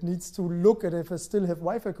email. It needs to look at if I still have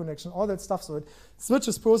Wi-Fi connection, all that stuff. So it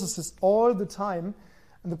switches processes all the time.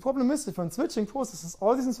 And the problem is, if I'm switching processes,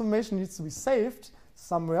 all this information needs to be saved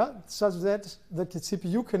somewhere, such that the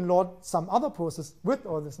CPU can load some other process with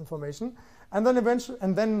all this information, and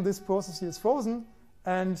then this process here is frozen,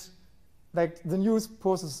 and like the new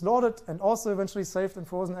process is loaded and also eventually saved and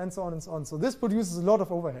frozen, and so on and so on. So this produces a lot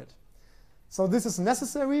of overhead. So this is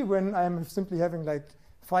necessary when I'm simply having like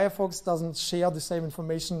Firefox doesn't share the same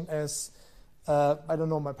information as I don't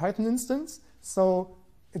know, my Python instance. So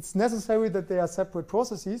it's necessary that they are separate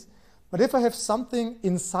processes. But if I have something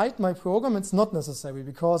inside my program, it's not necessary,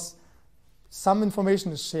 because some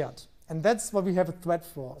information is shared. And that's what we have a thread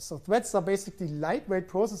for. So threads are basically lightweight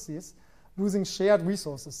processes using shared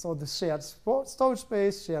resources. So the shared storage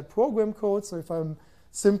space, shared program code. So if I'm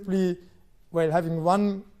simply having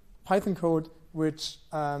one Python code which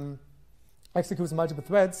executes multiple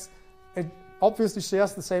threads, it obviously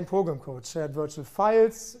shares the same program code, shared virtual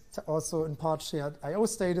files, also in part shared I/O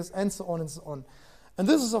status, and so on and so on. And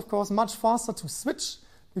this is, of course, much faster to switch,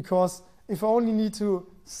 because if I only need to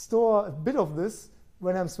store a bit of this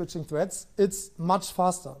when I'm switching threads, it's much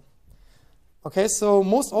faster. Okay, so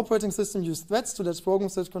most operating systems use threads to let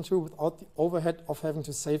programs that control without the overhead of having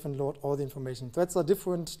to save and load all the information. Threads are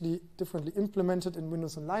differently implemented in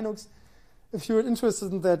Windows and Linux. If you're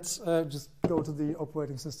interested in that, just go to the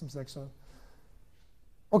operating system section.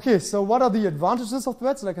 Okay, so what are the advantages of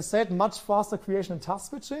threads? Like I said, much faster creation and task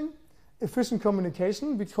switching. Efficient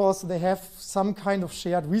communication, because they have some kind of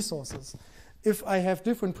shared resources. If I have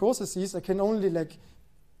different processes, I can only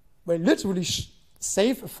literally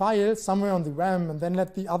save a file somewhere on the RAM and then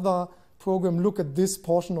let the other program look at this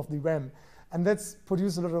portion of the RAM. And that's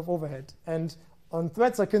produces a lot of overhead. And on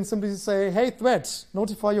threads, I can simply say, hey, thread,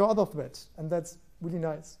 notify your other thread. And that's really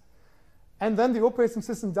nice. And then the operating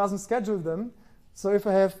system doesn't schedule them. So if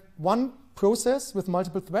I have one process with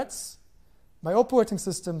multiple threads, my operating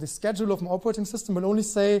system, the schedule of my operating system will only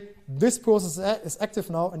say this process is active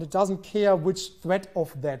now, and it doesn't care which thread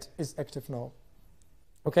of that is active now.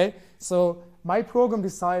 Okay, so my program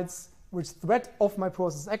decides which thread of my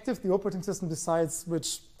process is active. The operating system decides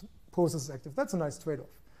which process is active. That's a nice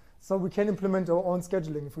trade-off. So we can implement our own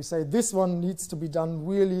scheduling. If we say this one needs to be done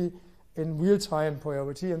really in real-time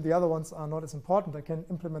priority and the other ones are not as important, I can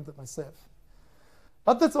implement it myself.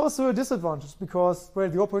 But that's also a disadvantage, because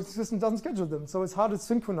the operating system doesn't schedule them. So it's hard to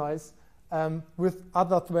synchronize with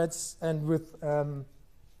other threads and with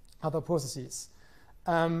other processes.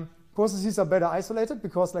 Processes are better isolated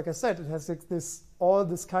because, like I said, it has all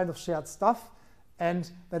this kind of shared stuff. And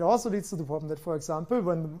that also leads to the problem that, for example,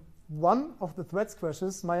 when one of the threads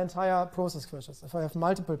crashes, my entire process crashes. If I have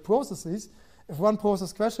multiple processes, if one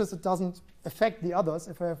process crashes, it doesn't affect the others.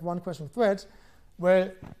 If I have one crashing thread,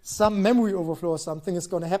 some memory overflow or something is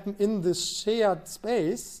going to happen in this shared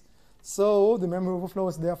space So the memory overflow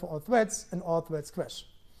is there for all threads, and all threads crash.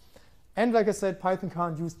 And like I said, Python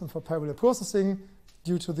can't use them for parallel processing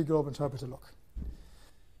due to the global interpreter lock.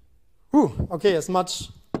 Okay, as much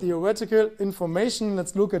theoretical information.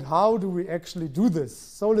 Let's look at how do we actually do this.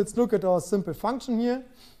 So let's look at our simple function here.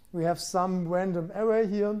 We have some random array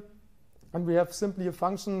here, and we have simply a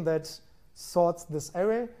function that sorts this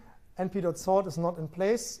array. np.sort is not in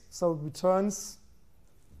place, so it returns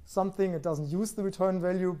something. It doesn't use the return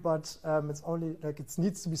value, but it's only like it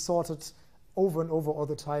needs to be sorted over and over all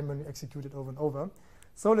the time when you execute it over and over.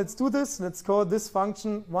 So let's do this. Let's call this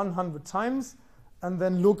function 100 times, and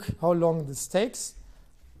then look how long this takes.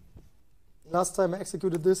 Last time I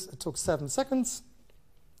executed this, it took 7 seconds,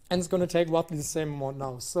 and it's going to take roughly the same amount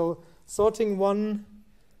now. So sorting 1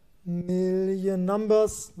 million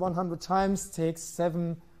numbers 100 times takes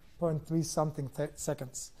 7.3 something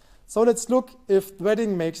seconds. So let's look if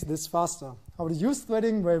threading makes this faster. How to use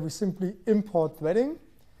threading, where we simply import threading,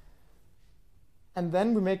 and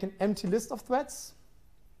then we make an empty list of threads.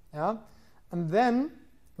 Yeah? And then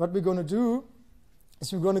what we're going to do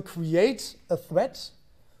is we're going to create a thread,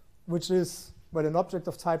 which is an object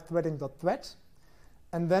of type threading.thread.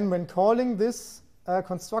 And then when calling this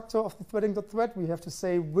constructor of the threading.thread, we have to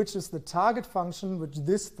say which is the target function which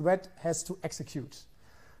this thread has to execute.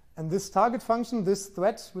 And this target function, this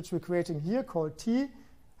thread which we're creating here called t,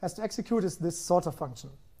 has to execute is this sorter function.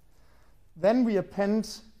 Then we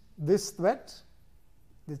append this thread,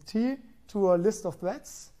 the t, to our list of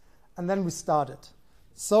threads, and then we start it.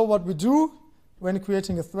 So what we do when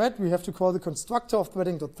creating a thread, we have to call the constructor of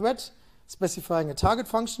threading.thread, specifying a target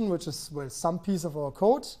function, which is some piece of our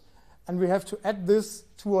code, and we have to add this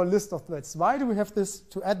to our list of threads. Why do we have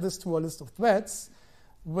to add this to our list of threads?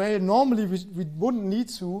 Well, normally we wouldn't need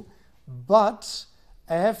to, but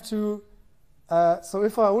I have to, so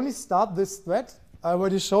if I only start this thread, I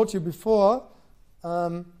already showed you before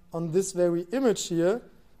on this very image here,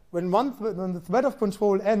 when the thread of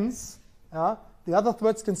control ends, the other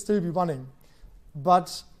threads can still be running.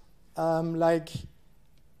 But I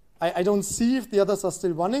don't see if the others are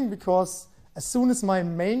still running, because as soon as my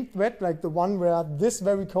main thread, like the one where this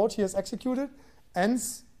very code here is executed,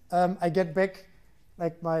 ends, I get back,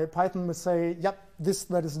 like my Python will say, yep, this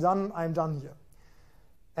thread is done, I'm done here.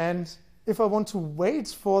 And if I want to wait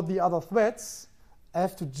for the other threads, I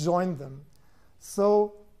have to join them.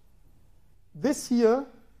 So this here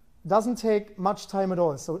doesn't take much time at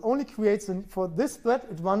all. So it only creates, for this thread,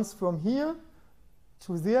 it runs from here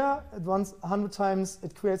to there, it runs 100 times,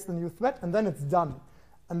 it creates the new thread, and then it's done.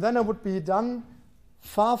 And then I would be done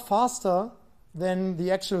far faster than the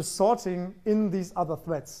actual sorting in these other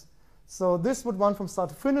threads. So this would run from start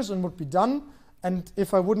to finish and would be done. And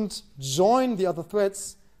if I wouldn't join the other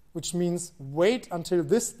threads, which means wait until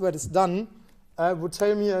this thread is done, it would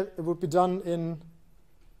tell me it would be done in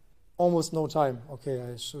almost no time. Okay,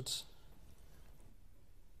 I should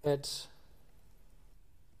add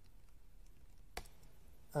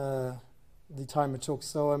the time it took.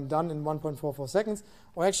 So I'm done in 1.44 seconds.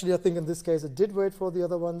 Or actually, I think in this case it did wait for the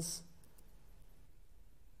other ones,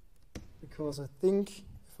 because I think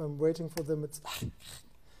if I'm waiting for them,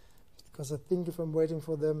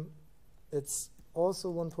 it's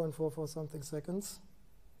also 1.44 something seconds.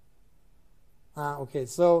 Okay,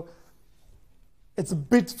 so it's a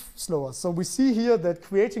bit slower. So we see here that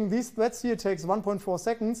creating these threads here takes 1.4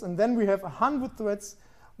 seconds, and then we have 100 threads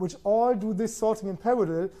which all do this sorting in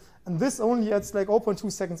parallel, and this only adds like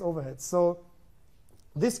 0.2 seconds overhead. So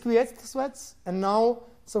this creates the threads, and now,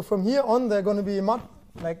 so from here on, they're going to be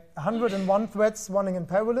like 101 threads running in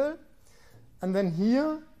parallel. And then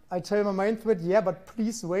here, I tell my main thread, yeah, but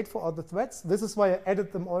please wait for other threads. This is why I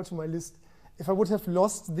added them all to my list. If I would have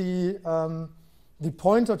lost the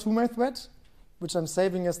pointer to my thread, which I'm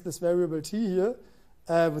saving as this variable t here,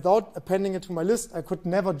 without appending it to my list, I could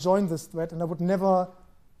never join this thread, and I would never,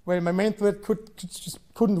 well, my main thread just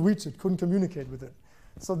couldn't reach it, couldn't communicate with it.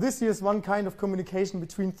 So this here is one kind of communication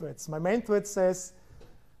between threads. My main thread says,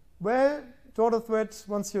 well, daughter thread,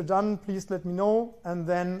 once you're done, please let me know, and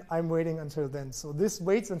then I'm waiting until then. So this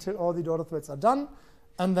waits until all the daughter threads are done,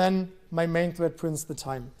 and then my main thread prints the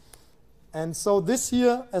time. And so this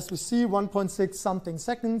here, as we see, 1.6 something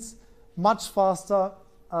seconds, much faster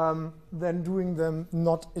than doing them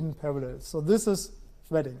not in parallel. So this is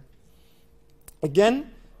threading.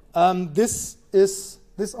 Again, this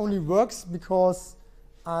only works because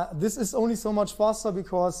this is only so much faster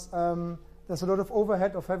because there's a lot of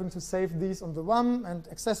overhead of having to save these on the RAM and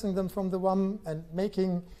accessing them from the RAM and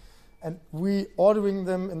making and reordering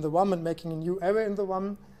them in the RAM and making a new array in the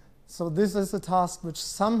RAM. So this is a task which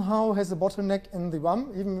somehow has a bottleneck in the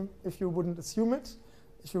RAM, even if you wouldn't assume it.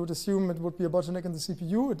 if you would assume it would be a bottleneck in the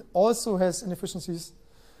CPU. It also has inefficiencies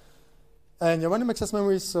in your random access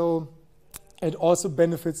memory, so it also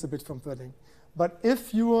benefits a bit from threading. But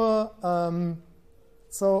if you're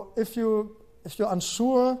if you're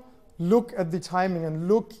unsure, look at the timing and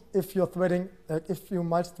look if your threading, if your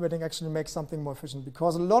multi-threading actually makes something more efficient,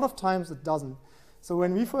 because a lot of times it doesn't. So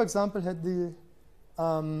when we, for example, had the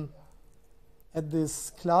at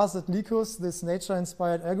this class at Nikos, this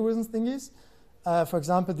nature-inspired algorithms thingies, for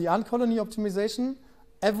example, the ant-colony optimization,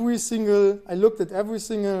 I looked at every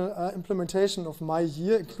single implementation of my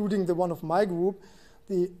year, including the one of my group.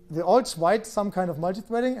 They all tried some kind of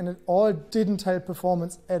multi-threading, and it all didn't help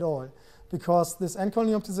performance at all, because this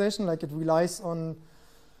ant-colony optimization, like, it relies on,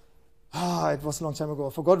 it was a long time ago. I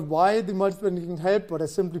forgot why the multi-threading didn't help, but I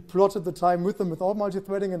simply plotted the time with them without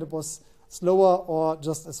multi-threading, and it was slower or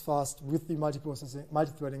just as fast with the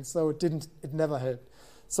multi-threading. So it never helped.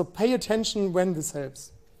 So pay attention when this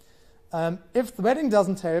helps. If threading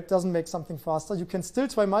doesn't help, doesn't make something faster, you can still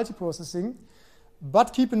try multiprocessing,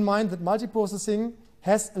 but keep in mind that multiprocessing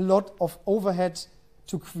has a lot of overhead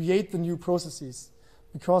to create the new processes.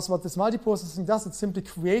 Because what this multiprocessing does, it simply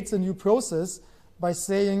creates a new process by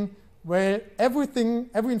saying, well, every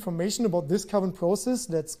information about this current process,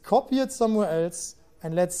 let's copy it somewhere else,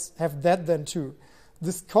 and let's have that then too.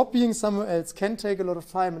 This copying somewhere else can take a lot of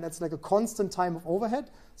time, and that's like a constant time of overhead.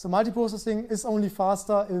 So multiprocessing is only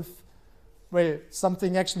faster if, well,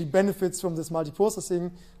 something actually benefits from this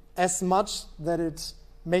multiprocessing as much that it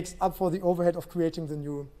makes up for the overhead of creating the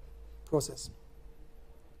new process.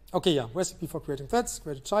 Okay, yeah, recipe for creating threads,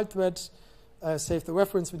 create a child thread, save the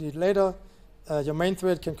reference we need later. Your main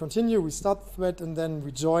thread can continue, we start the thread, and then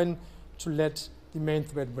we join to let the main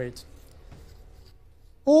thread wait.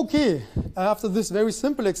 Okay, after this very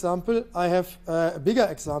simple example, I have a bigger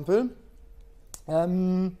example.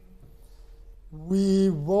 We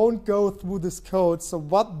won't go through this code. So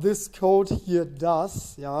what this code here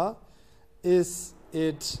does, yeah, is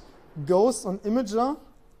it goes on Imager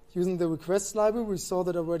using the request library. We saw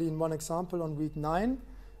that already in one example on week 9.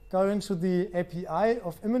 Going to the API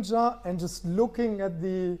of Imager and just looking at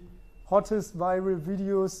the hottest viral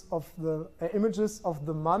videos of the images of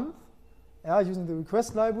the month, yeah, using the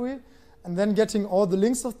request library, and then getting all the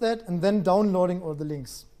links of that, and then downloading all the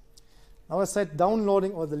links. Now I said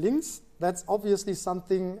downloading all the links. That's obviously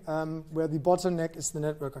something where the bottleneck is the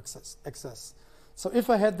network access. So if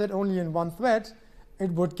I had that only in one thread,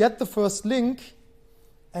 it would get the first link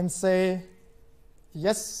and say,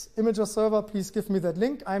 yes, Imager server, please give me that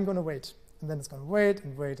link. I'm going to wait. And then it's going to wait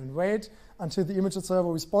and wait and wait until the Imager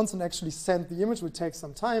server responds and actually send the image. It will take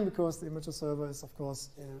some time because the Imager server is, of course,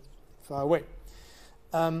 far away.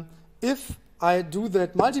 If I do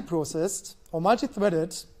that multi-processed or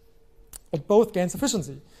multi-threaded, it both gains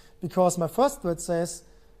efficiency, because my first thread says,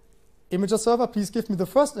 Imager server, please give me the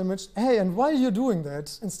first image. Hey, and while you're doing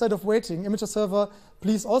that, instead of waiting, Imager server,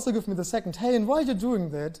 please also give me the second. Hey, and while you're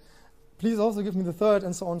doing that, please also give me the third,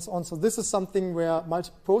 and so on and so on. So this is something where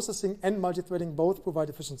multi-processing and multi-threading both provide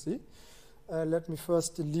efficiency. Let me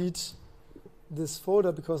first delete this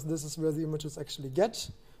folder, because this is where the images actually get.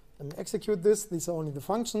 Let me execute this. These are only the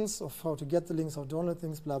functions of how to get the links, how to download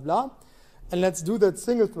things, blah, blah. And let's do that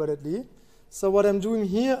single-threadedly. So what I'm doing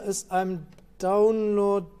here is I'm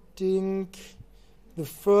downloading the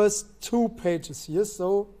first 2 pages here.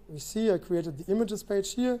 So you see I created the images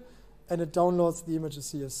page here, and it downloads the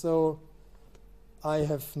images here. So I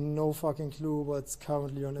have no fucking clue what's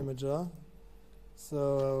currently on Imager.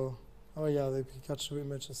 So, oh yeah, the Pikachu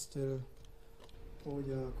image is still, oh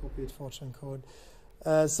yeah, copied fortune code.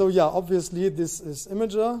 So yeah, obviously this is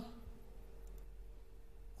Imager.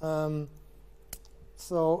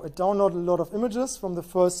 So it downloaded a lot of images from the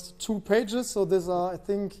first 2 pages. So these are, I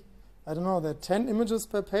think, I don't know, there are 10 images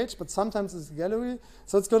per page, but sometimes it's a gallery.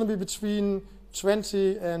 So it's going to be between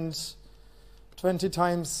 20 and 20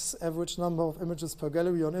 times average number of images per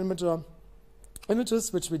gallery on Imager.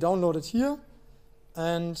 Images, which we downloaded here.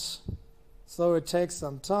 And so it takes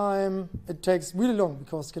some time. It takes really long,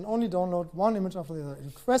 because it can only download one image after the other. It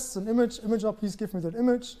requests an image. Imager, please give me that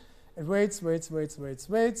image. It waits.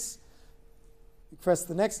 Request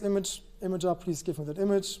the next image. Imager, please give me that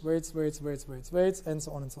image. Waits, and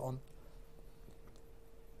so on and so on.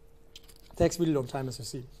 It takes really long time, as you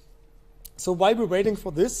see. So while we're waiting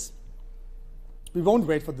for this, we won't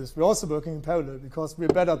wait for this. We're also working in parallel, because we're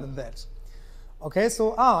better than that. Okay,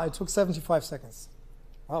 so it took 75 seconds.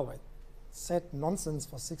 Wow, I said nonsense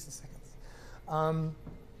for 60 seconds.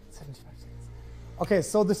 75 seconds. Okay,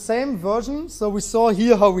 so the same version. So we saw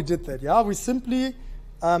here how we did that. Yeah, we simply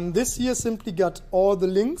this here simply got all the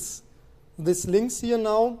links. This links here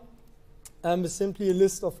now is simply a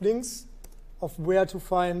list of links of where to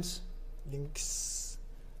find links.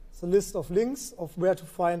 It's a list of links of where to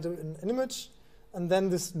find an image. And then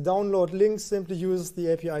this download link simply uses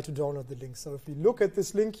the API to download the link. So if we look at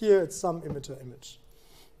this link here, it's some image.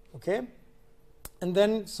 Okay? And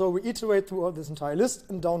then, so we iterate through all this entire list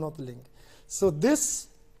and download the link. So this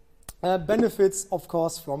benefits, of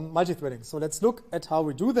course, from multithreading. So let's look at how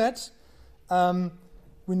we do that.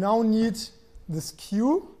 We now need this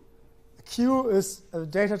queue. A queue is a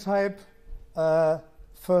data type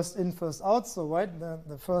first in, first out. So right,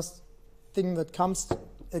 the first thing that comes,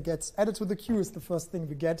 it gets added to the queue is the first thing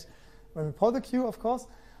we get when we pull the queue, of course.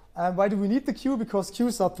 Why do we need the queue? Because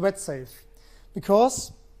queues are thread safe.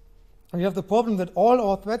 Because we have the problem that all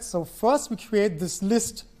our threads, so first we create this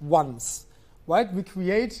list once, right? We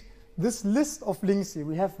create this list of links here.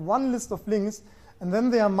 We have one list of links, and then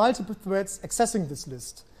there are multiple threads accessing this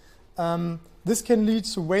list. This can lead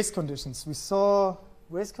to waste conditions. We saw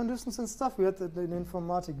waste conditions and stuff. We had that in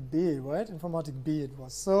Informatik B, right? Informatik B it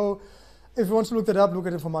was. So if you want to look that up, look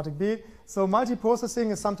at Informatik B. So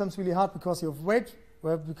multiprocessing is sometimes really hard because you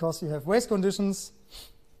have waste conditions,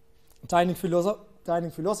 tiny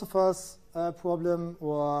philosophers problem,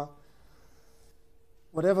 or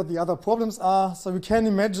whatever the other problems are. So we can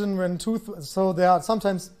imagine when so there are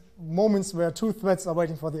sometimes moments where two threads are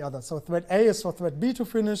waiting for the other. So thread A is for thread B to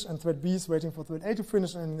finish, and thread B is waiting for thread A to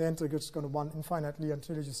finish, and in the end they're just going to run infinitely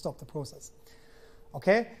until you stop the process.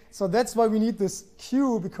 Okay, so that's why we need this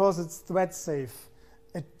queue, because it's thread safe.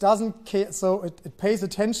 It doesn't care, so it pays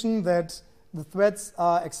attention that the threads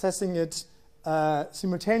are accessing it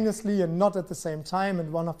simultaneously and not at the same time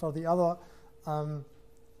and one after the other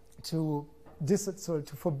to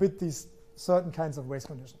forbid these certain kinds of waste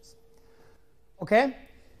conditions. Okay,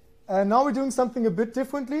 now we're doing something a bit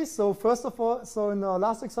differently. So first of all, so in our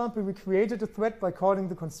last example, we created a thread by calling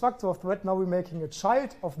the constructor of thread. Now we're making a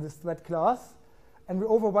child of this thread class, and we're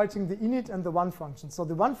overwriting the init and the one function. So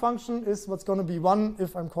the one function is what's going to be one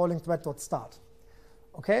if I'm calling thread.start.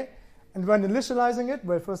 Okay, and when initializing it,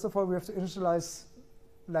 well, first of all, we have to initialize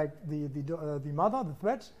like the mother, the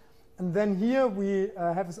thread. And then here we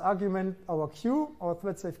have as argument our queue, our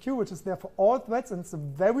thread safe queue, which is there for all threads, and it's the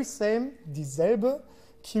very same dieselbe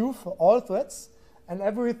queue for all threads, and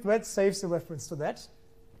every thread saves a reference to that.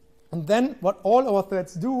 And then what all our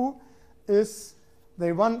threads do is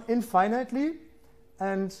they run infinitely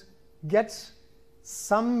and get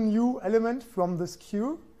some new element from this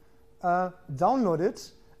queue, download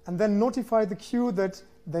it, and then notify the queue that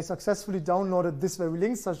they successfully downloaded this very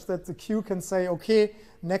link, such that the queue can say, okay,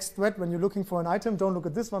 next thread, when you're looking for an item, don't look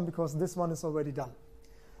at this one because this one is already done.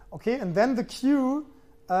 Okay, and then the queue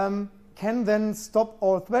can then stop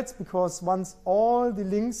all threads, because once all the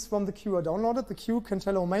links from the queue are downloaded, the queue can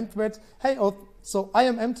tell our main thread, hey, oh, so I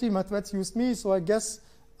am empty, my threads used me, so I guess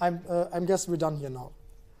we're done here now.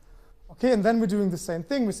 Okay, and then we're doing the same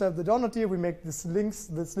thing. We set the download here, we make this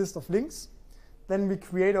list of links. Then we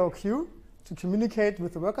create our queue to communicate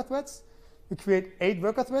with the worker threads. We create 8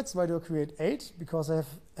 worker threads. Why do I create 8? Because I have,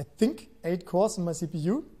 I think, 8 cores in my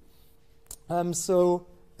CPU. So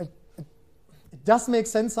it does make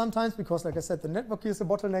sense sometimes because, like I said, the network here is a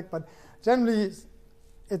bottleneck, but generally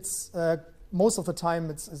it's most of the time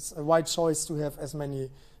it's a right choice to have as many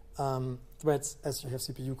threads as you have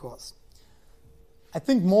CPU cores. I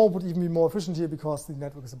think more would even be more efficient here because the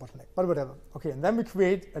network is a bottleneck, but whatever. Okay, and then we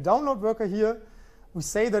create a download worker here. We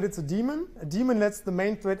say that it's a daemon. A daemon lets the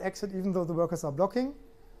main thread exit even though the workers are blocking.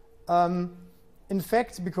 In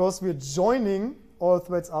fact, because we're joining all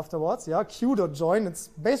threads afterwards, yeah, queue.join, it's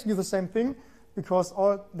basically the same thing because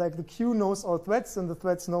the queue knows all threads and the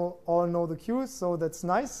threads all know the queue, so that's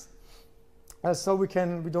nice. So we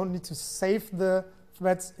don't need to save the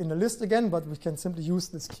threads in a list again, but we can simply use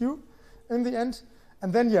this queue in the end.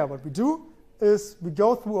 And then, yeah, what we do is we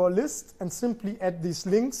go through our list and simply add these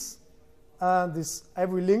links,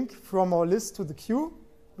 every link from our list to the queue,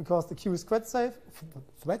 because the queue is thread safe,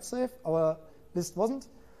 our list wasn't.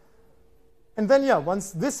 And then, yeah,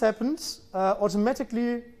 once this happens,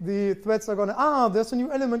 automatically the threads are going to, there's a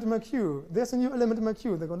new element in my queue. There's a new element in my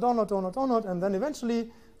queue. They're going to download, and then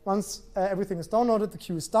eventually, once everything is downloaded, the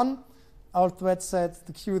queue is done. Our thread said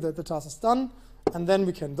the queue that the task is done, and then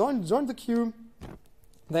we can join the queue.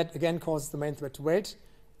 That again causes the main thread to wait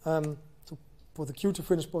for the queue to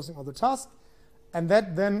finish posting all the tasks, and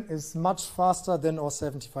that then is much faster than our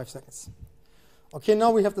 75 seconds. Okay, now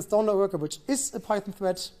we have this download worker, which is a Python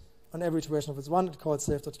thread. On every iteration of its one, it calls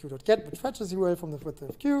save.queue.get, which fetches URL from the thread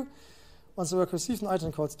safe queue. Once the worker receives an item,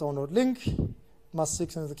 it calls download link. It must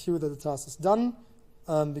signal the queue that the task is done,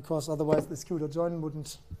 because otherwise this queue.join would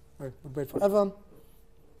wait forever.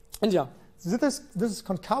 And yeah, this is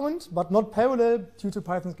concurrent, but not parallel due to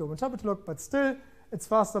Python's global interpreter lock, but still it's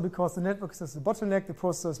faster because the network is the bottleneck, the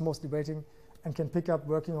processor is mostly waiting and can pick up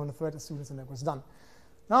working on a thread as soon as the network is done.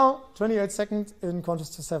 Now, 28 seconds in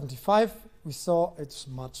contrast to 75, we saw it's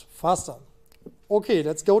much faster. Okay,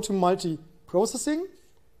 let's go to multi-processing.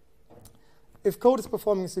 If code is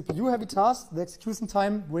performing a CPU-heavy task, the execution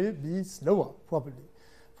time will be slower, probably.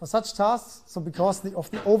 For such tasks, so because of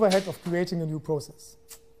the overhead of creating a new process.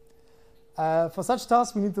 For such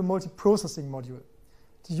tasks, we need the multiprocessing module.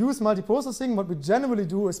 To use multiprocessing, what we generally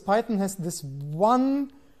do is Python has this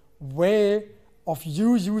one way of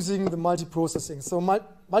you using the multiprocessing. So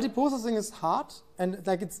multiprocessing is hard, and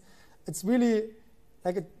like it's really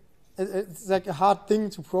like it's like a hard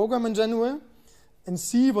thing to program in general. In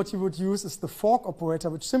C, what you would use is the fork operator,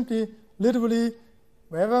 which simply, literally,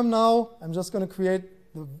 wherever I'm now, I'm just going to create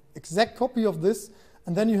the exact copy of this,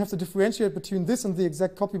 and then you have to differentiate between this and the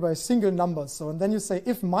exact copy by a single number. So, and then you say,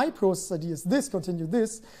 if my process ID is this, continue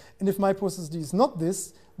this, and if my process ID is not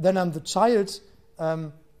this, then I'm the child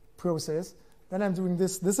process, then I'm doing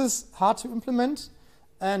this. This is hard to implement,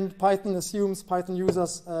 and Python assumes Python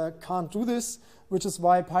users can't do this, which is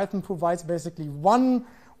why Python provides basically one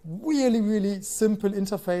really, really simple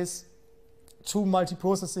interface to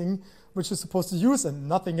multiprocessing, which is supposed to use and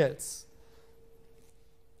nothing else.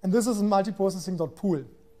 And this is multiprocessing.pool.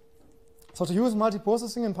 So to use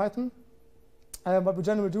multiprocessing in Python, what we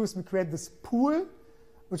generally do is we create this pool,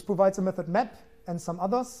 which provides a method map and some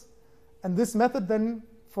others. And this method then,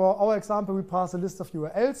 for our example, we pass a list of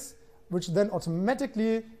URLs, which then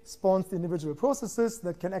automatically spawns the individual processes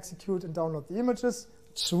that can execute and download the images,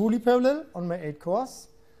 truly parallel on my 8 cores.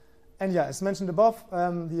 And yeah, as mentioned above,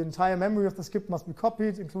 the entire memory of the script must be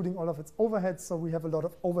copied, including all of its overheads, so we have a lot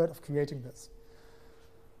of overhead of creating this.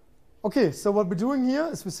 Okay, so what we're doing here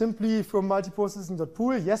is we simply, from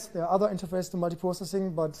multiprocessing.pool, yes, there are other interfaces to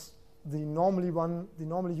multiprocessing, but the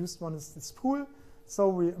normally used one is this pool. So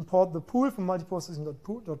we import the pool from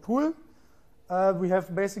multiprocessing.pool. We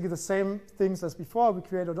have basically the same things as before. We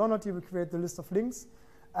create O'Doherty, we create the list of links.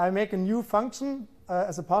 I make a new function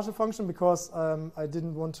as a partial function because I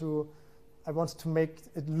wanted to make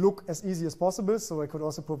it look as easy as possible, so I could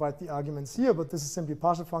also provide the arguments here, but this is simply a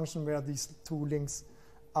partial function where these two links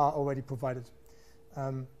are already provided.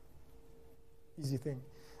 Easy thing.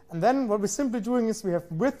 And then what we're simply doing is we have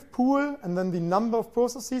with pool and then the number of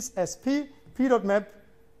processes as p.map,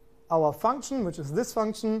 our function, which is this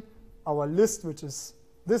function, our list, which is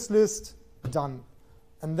this list, done.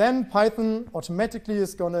 And then Python automatically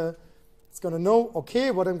is gonna know,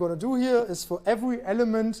 okay, what I'm gonna do here is for every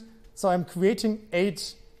element, so I'm creating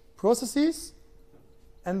 8 processes,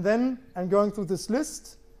 and then I'm going through this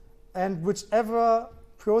list, and whichever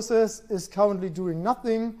process is currently doing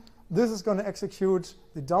nothing, this is gonna execute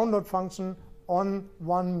the download function on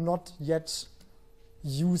one not yet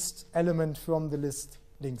used element from the list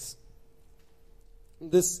links.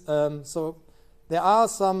 This, so there are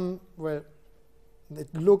some, well,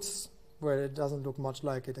 it doesn't look much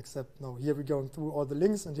like it, except, no, here we're going through all the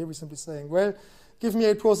links, and here we're simply saying, well, give me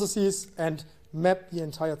 8 processes and map the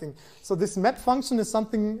entire thing. So this map function is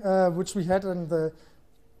something which we had in the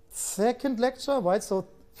second lecture, right? So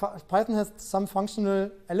Python has some functional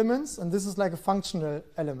elements, and this is like a functional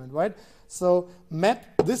element, right? So map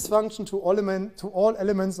this function to all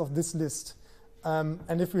elements of this list.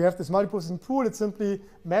 And if we have this multiprocessing pool, it simply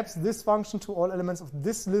maps this function to all elements of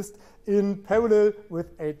this list in parallel with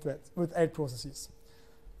 8 threads, with 8 processes.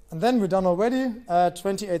 And then we're done already,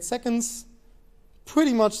 28 seconds,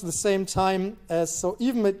 pretty much the same time as, so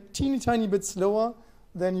even a teeny tiny bit slower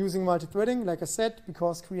than using multithreading, like I said,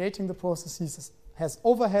 because creating the processes has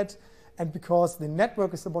overhead, and because the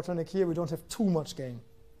network is the bottleneck here, we don't have too much gain.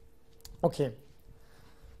 Okay.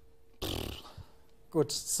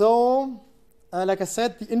 Good. So, like I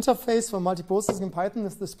said, the interface for multiprocessing in Python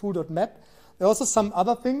is this pool.map. There are also some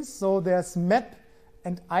other things. So there's map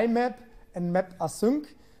and imap and map async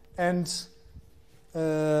and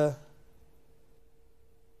imap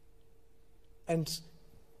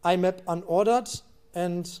unordered.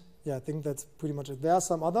 And yeah, I think that's pretty much it. There are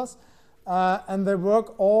some others. And they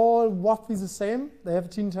work all roughly the same. They have a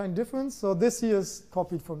teeny tiny difference. So this here is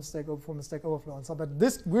copied from a Stack Overflow answer. But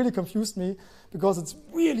this really confused me because it's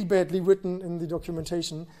really badly written in the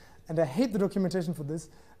documentation. And I hate the documentation for this.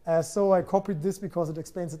 So I copied this because it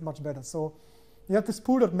explains it much better. So you have this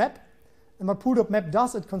pool.map. And what pool.map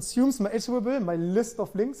does, it consumes my iterable, my list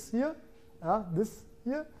of links here. This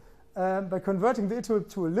here. By converting the iterable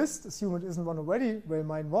to a list, assume it isn't one already. Well,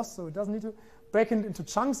 mine was, so it doesn't need to. Breaking it into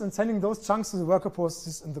chunks and sending those chunks to the worker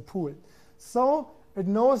processes in the pool. So it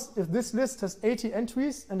knows if this list has 80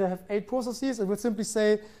 entries and I have 8 processes, it will simply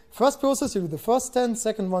say, first process, you do the first 10,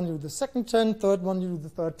 second one, you do the second 10, third one, you do the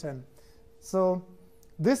third 10. So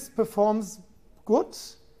this performs good.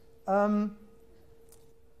 Well,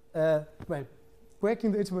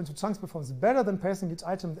 breaking the iterable into chunks performs better than passing each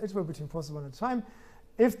item the iterable between processes one at a time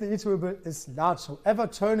if the iterable is large. However,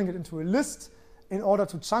 turning it into a list in order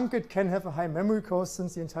to chunk it can have a high memory cost,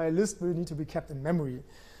 since the entire list will need to be kept in memory.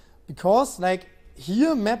 Because, like,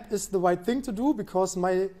 here map is the right thing to do because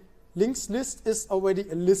my links list is already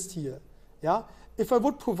a list here. Yeah? If I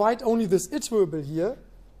would provide only this iterable here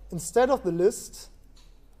instead of the list,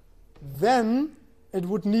 then it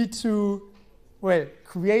would need to, well,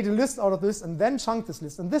 create a list out of this and then chunk this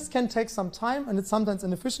list. And this can take some time, and it's sometimes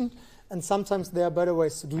inefficient, and sometimes there are better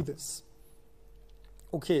ways to do this.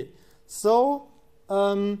 Okay, so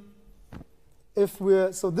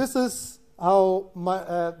this is how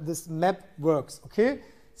this map works. Okay,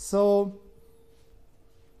 so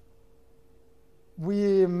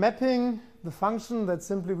we're mapping the function that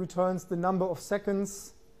simply returns the number of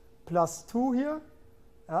seconds plus 2 here,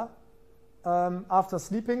 yeah, after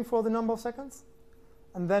sleeping for the number of seconds.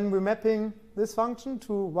 And then we're mapping this function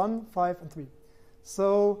to 1, 5, and 3.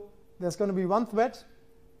 So there's going to be one thread,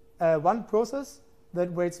 one process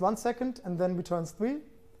that waits 1 second and then returns 3,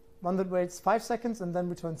 one that waits 5 seconds and then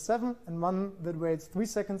returns 7, and one that waits 3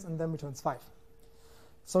 seconds and then returns 5.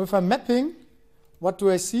 So if I'm mapping, what do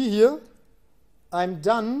I see here? I'm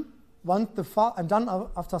done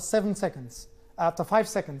after 7 seconds, after 5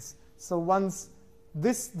 seconds. So once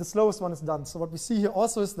the slowest one is done. So what we see here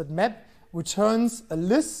also is that map returns a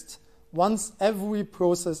list once every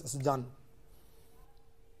process is done.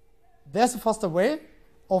 There's a faster way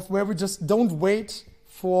of where we just don't wait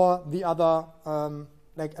for the other,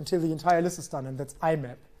 until the entire list is done, and that's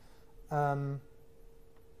IMAP.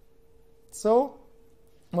 So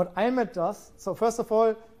what IMAP does, so first of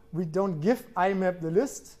all, we don't give IMAP the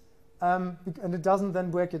list, and it doesn't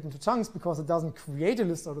then break it into chunks because it doesn't create a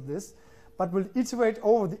list out of this, but will iterate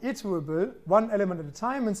over the iterable one element at a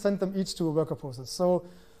time and send them each to a worker process. So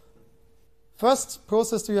first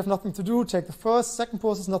process, do you have nothing to do? Take the first. Second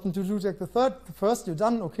process, nothing to do. Take the third. The first, you're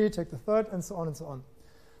done. Okay, take the third, and so on and so on.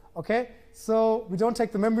 Okay, so we don't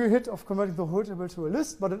take the memory hit of converting the whole table to a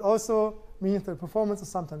list, but it also means that performance is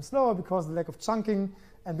sometimes slower because of the lack of chunking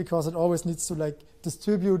and because it always needs to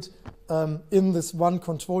distribute in this one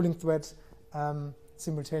controlling thread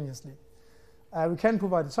simultaneously. We can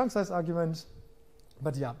provide a chunk size argument,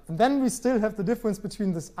 but yeah. And then we still have the difference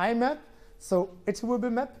between this IMAP, so iterable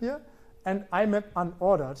map here, and IMAP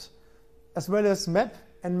unordered, as well as map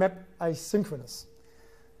and map asynchronous.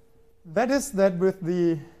 That is that with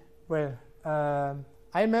the,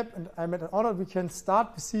 IMAP and IMAP unordered, we can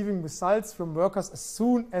start receiving results from workers as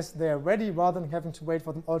soon as they are ready rather than having to wait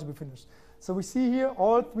for them all to be finished. So we see here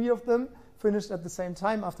all 3 of them finished at the same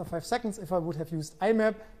time after 5 seconds. If I would have used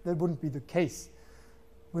IMAP, that wouldn't be the case.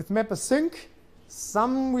 With map async,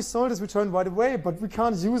 some result is returned right away, but we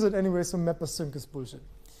can't use it anyway, so map async is bullshit.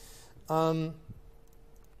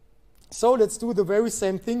 So let's do the very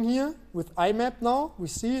same thing here with IMAP now. We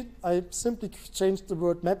see I simply changed the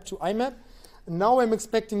word map to IMAP. And now I'm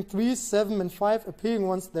expecting 3, 7, and 5 appearing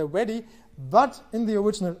once they're ready, but in the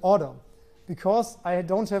original order, because I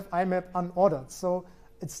don't have IMAP unordered. So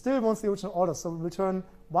it still wants the original order. So it will return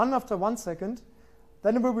 1 after 1 second,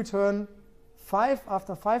 then it will return 5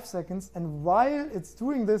 after 5 seconds, and while it's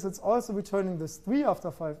doing this, it's also returning this 3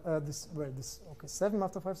 after 5, 7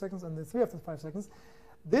 after 5 seconds, and the 3 after 5 seconds.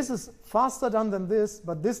 This is faster done than this,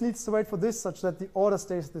 but this needs to wait for this such that the order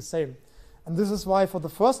stays the same. And this is why for the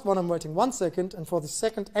first one I'm waiting 1 second, and for the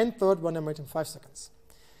second and third one I'm waiting 5 seconds.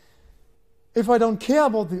 If I don't care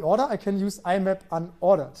about the order, I can use IMAP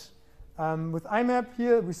unordered. With IMAP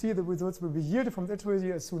here, we see the results will be yielded from the iterable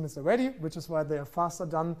here as soon as they're ready, which is why they are faster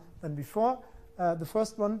done than before. The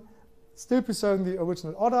first one, still preserving the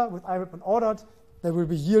original order. With IMAP unordered, they will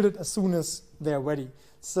be yielded as soon as they are ready.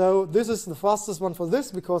 So this is the fastest one for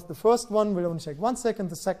this, because the first one will only take 1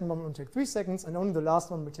 second, the second one will only take 3 seconds, and only the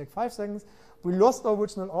last one will take 5 seconds. We lost our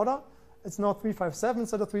original order. It's now 357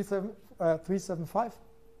 instead of 375.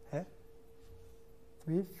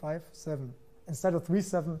 357 instead of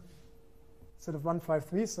 37, instead of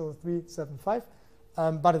 153, so 375,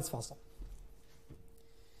 but it's faster.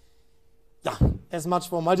 Yeah, as much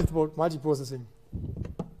for multiprocessing.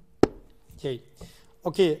 Okay.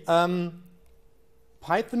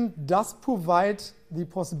 Python does provide the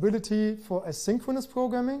possibility for asynchronous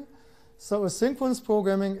programming. So asynchronous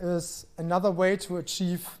programming is another way to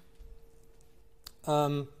achieve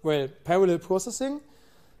parallel processing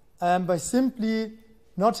by simply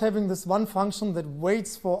not having this one function that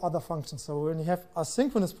waits for other functions. So when you have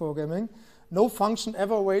asynchronous programming, no function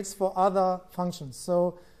ever waits for other functions.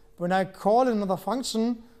 So when I call another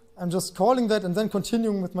function, I'm just calling that and then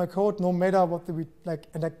continuing with my code no matter what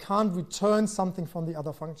and I can't return something from the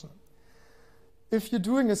other function. If you're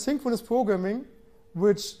doing asynchronous programming,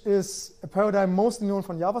 which is a paradigm mostly known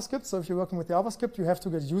from JavaScript, so if you're working with JavaScript, you have to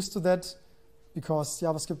get used to that because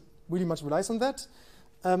JavaScript really much relies on that.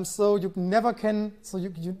 So you can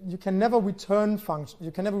never return function.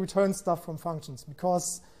 You can never return stuff from functions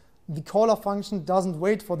because the caller function doesn't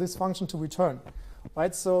wait for this function to return,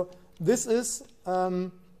 right? So this is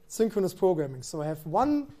synchronous programming. So I have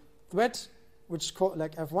one thread I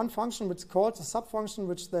have one function which calls a sub-function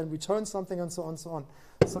which then returns something and so on and so on.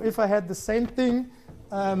 So if I had the same thing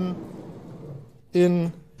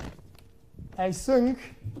in async,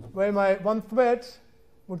 where my one thread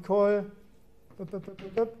would call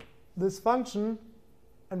this function,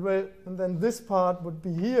 and then this part would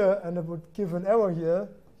be here, and it would give an error here,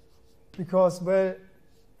 because it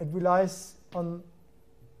relies on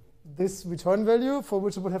this return value for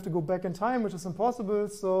which it would have to go back in time, which is impossible.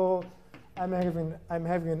 So I'm having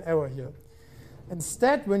an error here.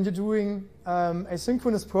 Instead, when you're doing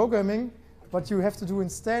asynchronous programming, what you have to do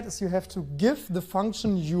instead is you have to give the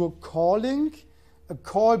function you're calling a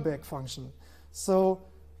callback function. So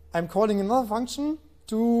I'm calling another function,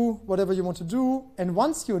 do whatever you want to do, and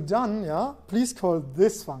once you're done, please call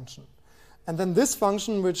this function. And then this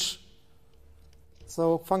function,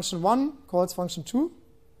 so function 1 calls function 2,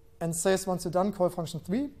 and says once you're done, call function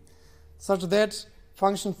 3, such that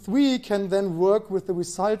function 3 can then work with the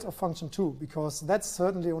result of function 2, because that's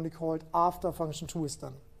certainly only called after function 2 is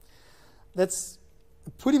done. That's a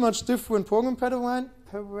pretty much different program paradigm.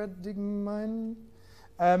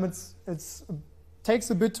 It takes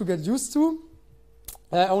a bit to get used to.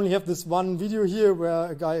 I only have this one video here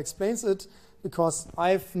where a guy explains it, because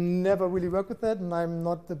I've never really worked with that, and I'm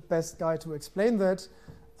not the best guy to explain that.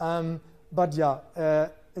 But yeah,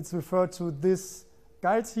 it's referred to this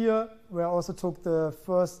guides here, where I also took the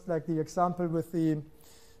first, the example with the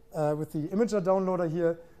imager downloader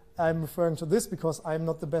here. I'm referring to this because I'm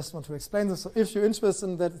not the best one to explain this. So if you're interested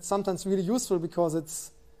in that, it's sometimes really useful because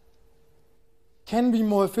it can be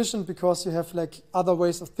more efficient because you have other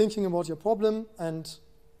ways of thinking about your problem and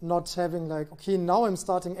not having okay, now I'm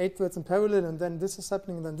starting 8 threads in parallel and then this is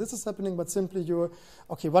happening and then this is happening, but simply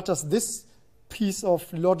okay, what does this piece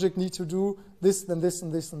of logic need to do? This, then this,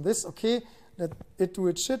 and this, and this. Okay, let it do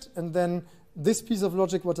its shit, and then this piece of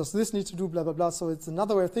logic, what does this need to do, blah, blah, blah. So it's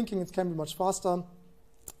another way of thinking. It can be much faster,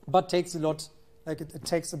 but takes a lot, it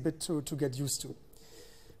takes a bit to get used to.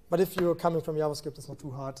 But if you're coming from JavaScript, it's not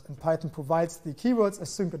too hard. And Python provides the keywords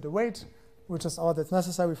async and await, which is all that's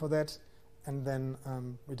necessary for that. And then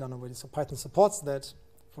we're done already. So Python supports that,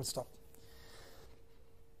 full stop.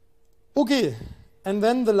 Okay, and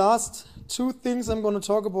then the last two things I'm going to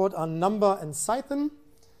talk about are number and Cython.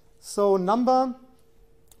 So number,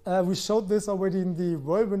 we showed this already in the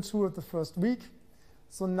Whirlwind tour of the first week.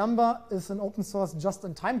 So number is an open source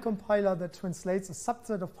just-in-time compiler that translates a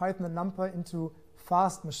subset of Python and NumPy into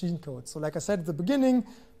fast machine code. So like I said at the beginning,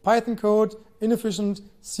 Python code, inefficient,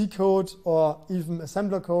 C code, or even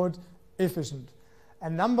assembler code, efficient.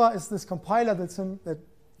 And number is this compiler that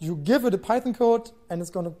you give it a Python code and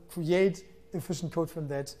it's going to create efficient code from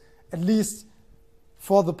that, at least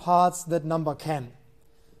for the parts that number can.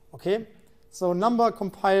 Okay? So number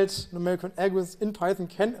compiled numerical algorithms in Python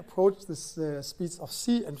can approach the speeds of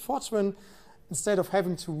C and Fortran. Instead of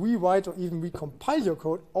having to rewrite or even recompile your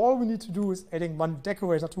code, all we need to do is adding one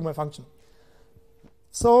decorator to my function.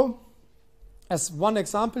 So as one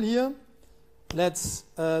example here,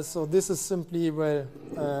 so this is simply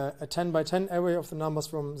a 10 by 10 array of the numbers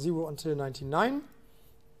from 0 until 99.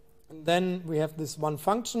 And then we have this one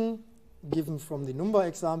function given from the number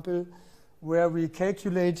example where we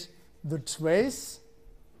calculate the trace.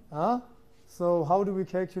 So how do we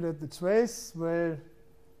calculate the trace? Well,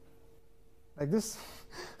 like this.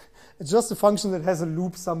 It's just a function that has a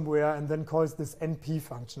loop somewhere and then calls this NP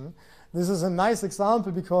function. This is a nice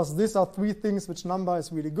example because these are three things which number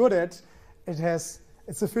is really good at.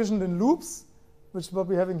 It's efficient in loops, which is what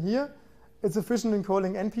we're having here. It's efficient in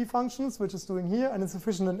calling NP functions, which is doing here, and it's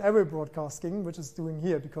efficient in array broadcasting, which is doing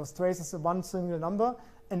here, because trace is a one single number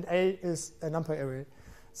and A is a NumPy array.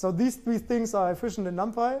 So these three things are efficient in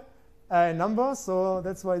NumPy, numbers, so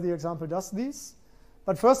that's why the example does these.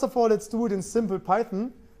 But first of all, let's do it in simple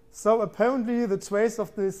Python. So apparently the trace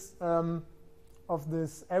of this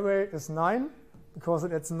array is 9, because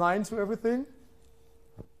it adds 9 to everything.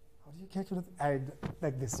 How do you calculate?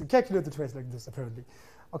 Like this. You calculate the trace like this, apparently.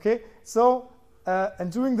 Okay, so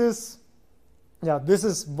And doing this, yeah, this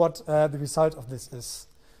is what the result of this is.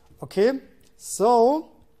 Okay,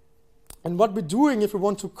 so, and what we're doing if we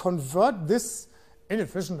want to convert this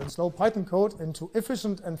inefficient and slow Python code into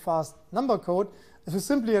efficient and fast number code is we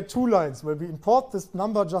simply add two lines where we import this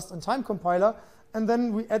number just-in-time compiler, and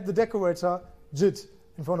then we add the decorator JIT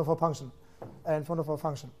in front of our function.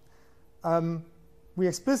 We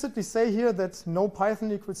explicitly say here that no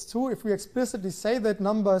Python equals 2. If we explicitly say that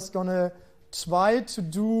number is going to try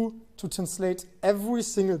to translate every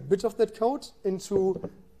single bit of that code into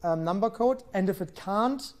number code, and if it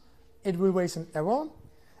can't, it will raise an error.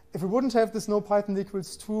 If we wouldn't have this no Python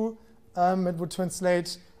equals 2, it would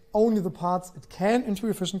translate only the parts it can into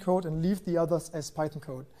efficient code and leave the others as Python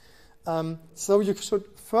code. So you should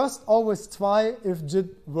first always try if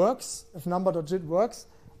JIT works, if number.jit works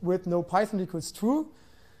with no Python equals 2.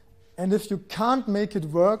 And if you can't make it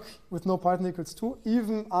work with no Python equals 2,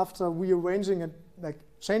 even after rearranging it, like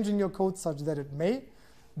changing your code such that it may,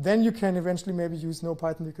 then you can eventually maybe use no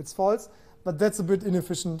Python equals false. But that's a bit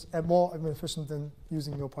inefficient and more inefficient than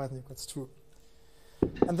using no Python equals 2.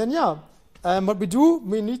 And then, yeah, what we do,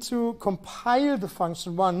 we need to compile the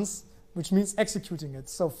function once, which means executing it.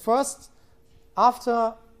 So first,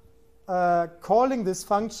 after calling this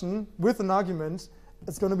function with an argument,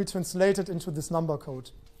 it's going to be translated into this number code.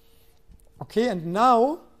 Okay, and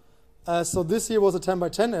now, so this here was a 10 by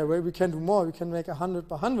 10 array. We can do more. We can make a 100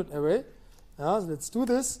 by 100 array. So let's do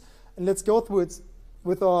this. And let's go through it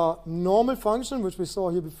with our normal function, which we saw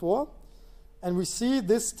here before. And we see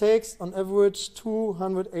this takes, on average,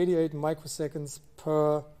 288 microseconds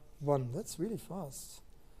per one. That's really fast.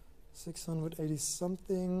 680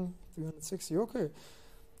 something, 360, okay.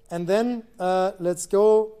 And then let's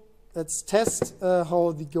test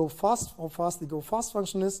how fast the go fast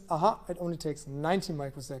function is. Aha, it only takes 90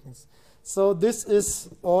 microseconds. So this is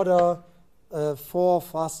order 4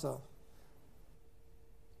 faster.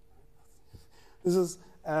 This is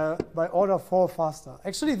by order 4 faster.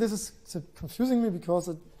 Actually, this is confusing me because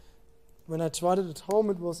when I tried it at home,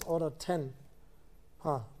 it was order 10.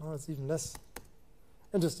 Now it's even less.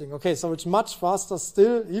 Interesting. Okay, so it's much faster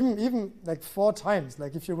still, even like 4 times.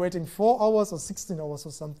 Like if you're waiting 4 hours or 16 hours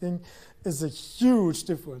or something, is a huge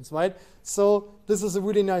difference, right? So this is a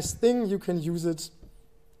really nice thing. You can use it,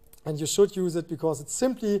 and you should use it because it's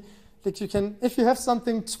simply like you can, if you have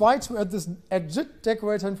something, try to add this JIT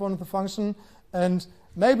decorator in front of the function, and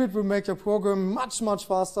maybe it will make your program much, much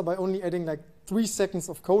faster by only adding like 3 seconds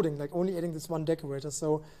of coding, like only adding this one decorator.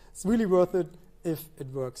 So it's really worth it if it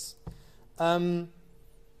works.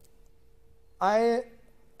 I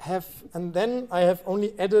have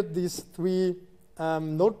only added these 3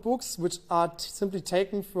 notebooks, which are simply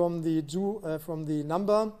taken from the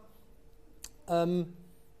number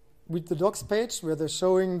with the docs page, where they're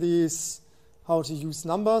showing these how to use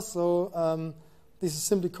numbers. So this is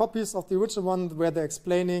simply copies of the original one where they're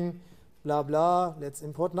explaining blah blah. Let's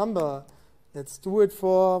import number. Let's do it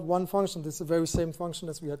for one function. This is the very same function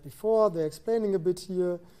as we had before. They're explaining a bit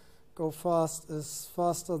here. Go fast is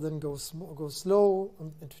faster than go slow,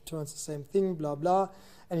 and it returns the same thing, blah, blah.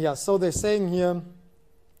 And yeah, so they're saying here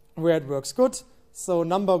where it works good. So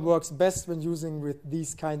number works best when using with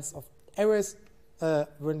these kinds of arrays,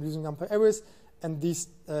 when using NumPy arrays and these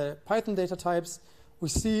Python data types. We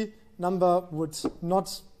see number would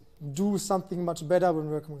not do something much better when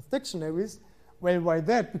working with dictionaries. Well, why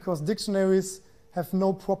that? Because dictionaries have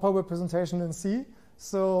no proper representation in C.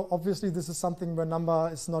 So obviously this is something where number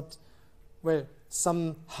is not, well,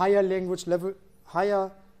 some higher level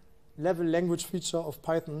language feature of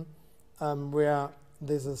Python where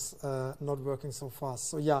this is not working so fast.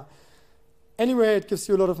 So yeah, anyway, it gives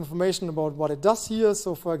you a lot of information about what it does here.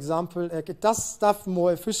 So for example, it does stuff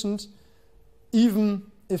more efficient even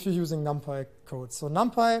if you're using NumPy code. So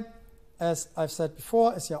NumPy, as I've said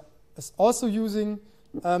before, is also using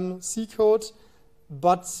C code,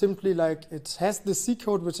 but simply like it has the C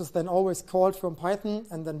code, which is then always called from Python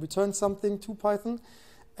and then returns something to Python.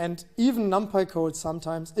 And even NumPy code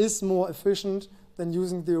sometimes is more efficient than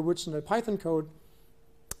using the original Python code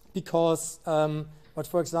because what,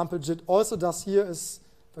 for example, JIT also does here is,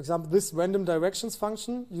 for example, this random directions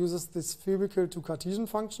function uses this spherical to Cartesian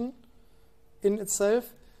function in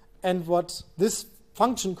itself. And what this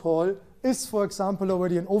function call is, for example,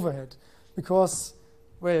 already an overhead because,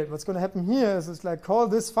 well, what's going to happen here is it's like call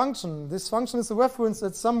this function. This function is a reference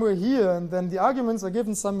that's somewhere here, and then the arguments are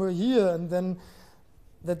given somewhere here, and then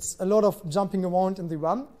that's a lot of jumping around in the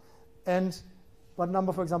run. And what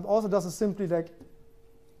number, for example, also does is simply like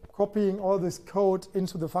copying all this code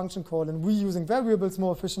into the function call and reusing variables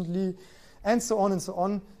more efficiently, and so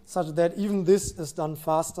on, such that even this is done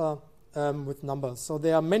faster with numbers. So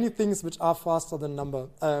there are many things which are faster than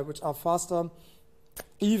which are faster,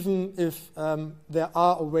 even if there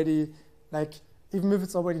are already, even if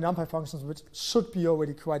it's already NumPy functions, which should be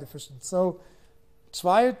already quite efficient. So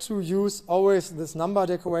try to use always this number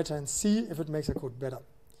decorator and see if it makes your code better.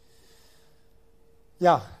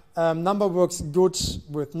 Yeah, number works good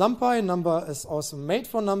with NumPy. Number is also made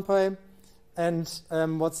for NumPy. And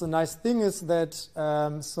what's the nice thing is that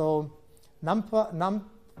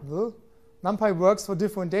NumPy works for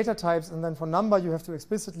different data types, and then for number you have to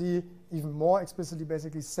explicitly, even more explicitly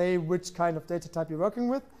basically, say which kind of data type you're working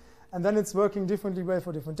with. And then it's working differently well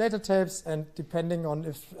for different data types, and depending on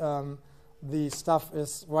if the stuff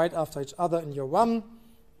is right after each other in your run.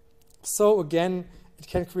 So again, it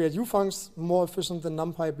can create ufunctions more efficient than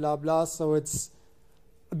NumPy, blah, blah. So it's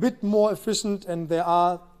a bit more efficient, and there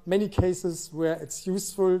are many cases where it's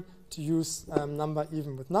useful to use number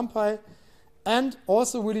even with NumPy. And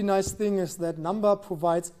also really nice thing is that number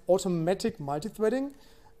provides automatic multithreading.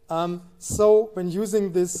 So when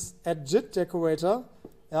using this @JIT decorator,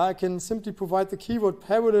 I can simply provide the keyword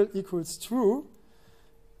parallel equals true.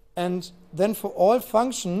 And then for all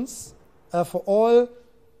functions,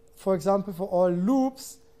 for example, for all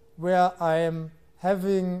loops where I am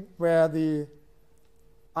having, where the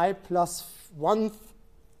i+1th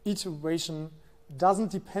iteration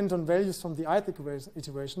doesn't depend on values from the ith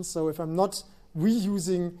iteration. So if I'm not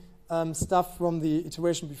reusing stuff from the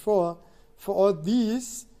iteration before, for all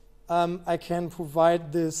these, I can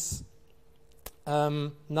provide this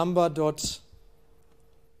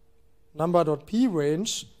number.p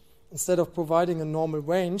range instead of providing a normal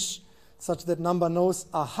range, such that number knows,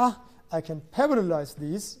 aha, I can parallelize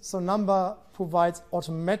these. So number provides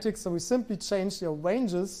automatic, so we simply change your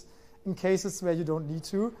ranges in cases where you don't need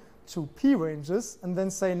to p ranges, and then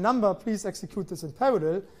say number, please execute this in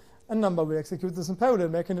parallel, and number will execute this in parallel,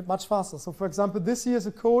 making it much faster. So for example, this here is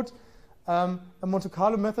a code, a Monte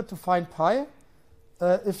Carlo method to find pi.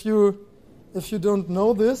 If you don't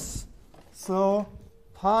know this, so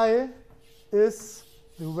pi is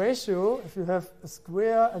the ratio, if you have a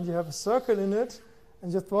square and you have a circle in it,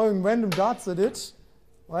 and you're throwing random darts at it,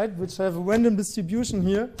 right, which have a random distribution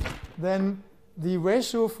here, then the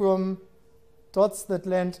ratio from dots that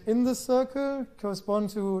land in the circle correspond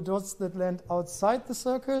to dots that land outside the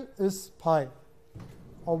circle is pi.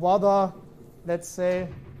 Or rather, let's say,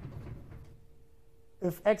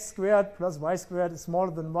 if x squared plus y squared is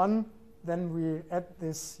smaller than 1, then we add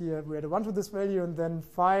this here, we add a 1 to this value, and then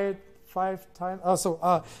 5 times,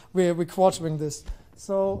 we're quartering this.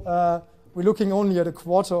 So we're looking only at a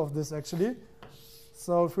quarter of this, actually.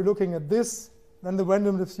 So if we're looking at this, then the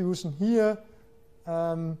random distribution here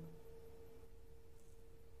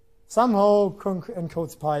somehow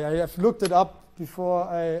encodes pi. I have looked it up before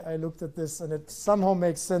I looked at this, and it somehow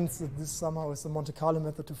makes sense that this somehow is the Monte Carlo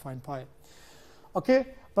method to find pi. Okay,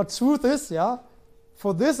 but truth is, yeah,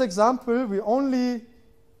 for this example, we're only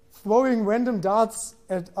throwing random darts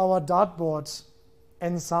at our dartboard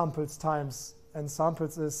n samples times. And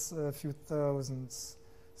samples is a few thousands.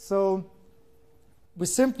 So we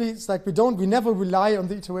simply, it's like we never rely on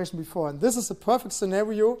the iteration before. And this is a perfect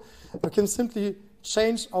scenario. We can simply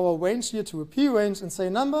change our range here to a p range and say,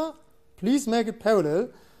 number, please make it parallel.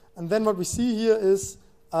 And then what we see here is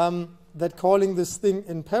that calling this thing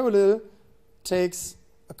in parallel takes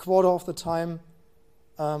a quarter of the time,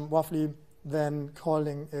 roughly, than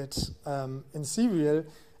calling it in serial.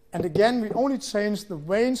 And again, we only changed the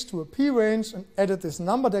range to a p range and added this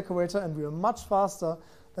number decorator, and we are much faster.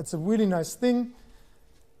 That's a really nice thing.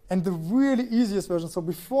 And the really easiest version, so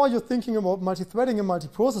before you're thinking about multi-threading and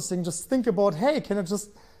multi-processing, just think about, hey, can I just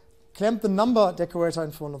clamp the number decorator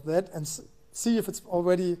in front of that and see if it's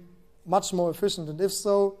already much more efficient? And if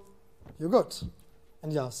so, you're good.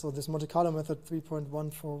 And yeah, so this Monte Carlo method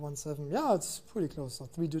 3.1417, yeah, it's pretty close, so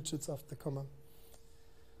 3 digits after the comma.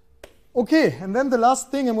 Okay, and then the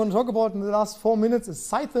last thing I'm going to talk about in the last 4 minutes is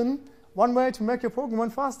Python. One way to make your program run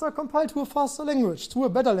faster, compile to a faster language, to a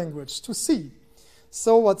better language, to C.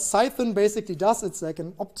 So what Python basically does, it's like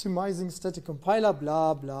an optimizing static compiler,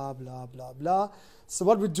 blah, blah, blah, blah, blah. So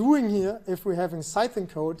what we're doing here, if we're having Python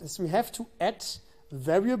code, is we have to add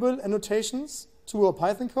variable annotations to our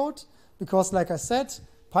Python code, because like I said,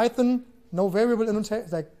 Python, no variable annotation,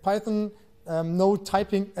 like Python, no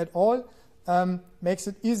typing at all, makes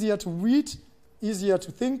it easier to read, easier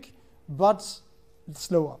to think, but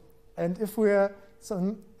slower. And if we're,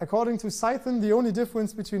 so according to Python, the only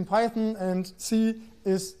difference between Python and C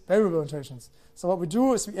is variable annotations. So what we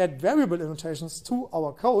do is we add variable annotations to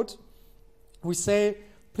our code. We say,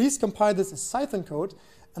 please compile this as Python code,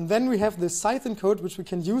 and then we have this Python code which we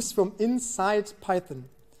can use from inside Python.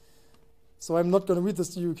 So I'm not going to read this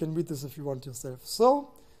to you. You can read this if you want yourself. So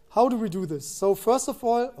how do we do this? So first of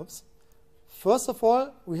all,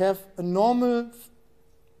 we have a normal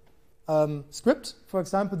script. For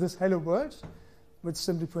example, this hello world, which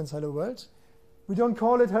simply prints hello world. We don't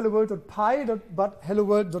call it hello world.py, but hello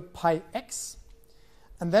world.pyx.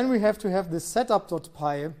 And then we have to have this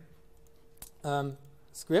setup.py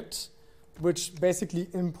script, which basically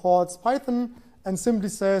imports Python and simply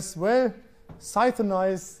says, well,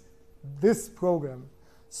 Pythonize this program.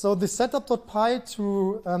 So the setup.py,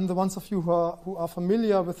 to the ones of you who are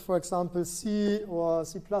familiar with, for example, C or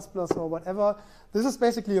C++ or whatever, this is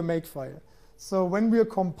basically a makefile. So when we are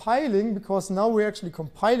compiling, because now we're actually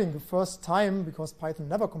compiling the first time, because Python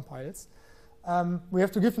never compiles, we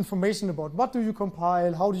have to give information about what do you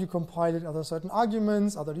compile, how do you compile it, are there certain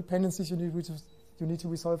arguments, other dependencies you need to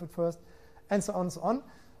resolve at first, and so on and so on.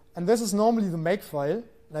 And this is normally the makefile.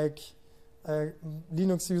 Like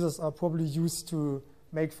Linux users are probably used to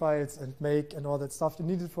makefiles and make and all that stuff. You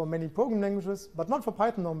need it for many program languages, but not for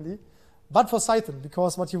Python normally, but for Python,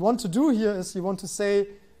 because what you want to do here is you want to say,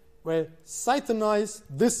 well, Pythonize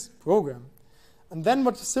this program. And then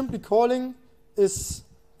what you're simply calling is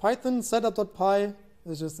Python setup.py,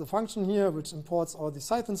 which is the function here, which imports all the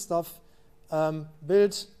Python stuff,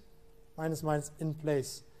 build -- in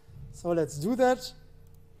place. So let's do that.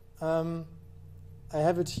 I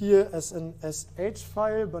have it here as an sh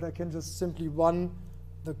file, but I can just simply run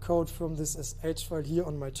the code from this sh file here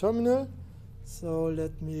on my terminal. So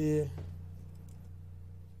let me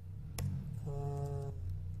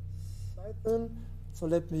Python. So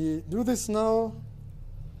let me do this now.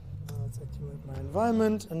 Let's activate my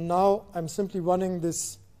environment, and now I'm simply running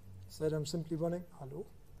this. Said I'm simply running. Hello.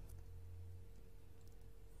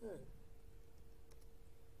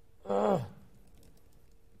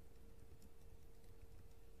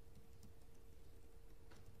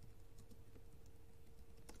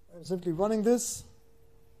 I'm simply running this.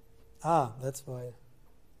 That's why.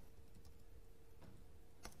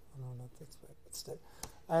 No, not that's why, but still.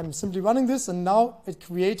 I'm simply running this, and now it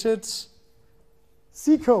created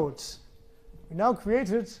C code. We now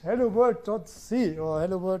created hello world.c or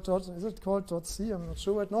hello world. Is it called .c? I'm not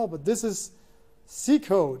sure right now, but this is C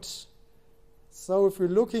code. So if we're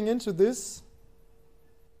looking into this,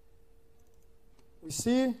 we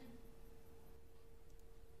see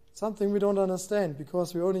something we don't understand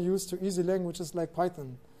because we're only used to easy languages like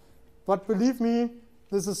Python. But believe me,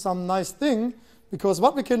 this is some nice thing, because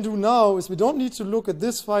what we can do now is we don't need to look at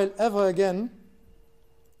this file ever again.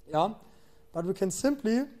 Yeah, but we can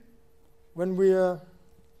simply, when we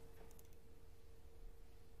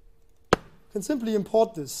can simply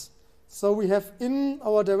import this. So we have in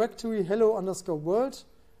our directory hello_world,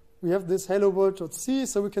 we have this hello world.c,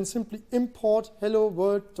 so we can simply import hello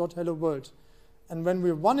world.hello world. And when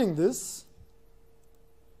we're running this,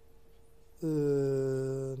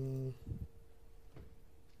 where's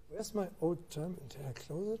my old term? Did I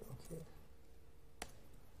close it? Okay.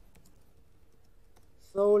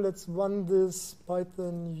 So let's run this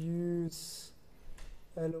Python use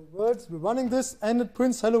hello world. We're running this, and it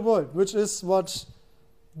prints hello world, which is what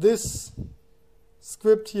this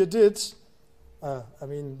script here did.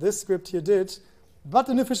 This script here did, but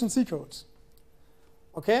in efficient C code.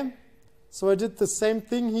 Okay? So I did the same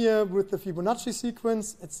thing here with the Fibonacci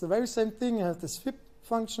sequence. It's the very same thing. I have this fib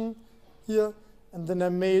function here, and then I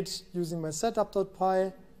made, using my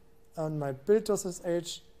setup.py and my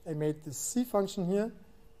build.sh, I made this C function here.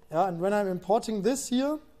 Yeah, and when I'm importing this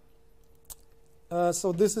here,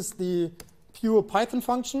 so this is the pure Python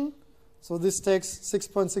function. So this takes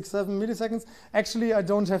 6.67 milliseconds. Actually, I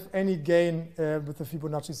don't have any gain with the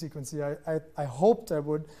Fibonacci sequence here. I hoped I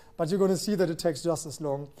would, but you're going to see that it takes just as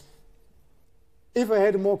long. If I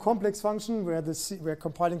had a more complex function where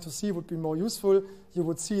compiling to C would be more useful, you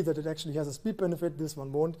would see that it actually has a speed benefit. This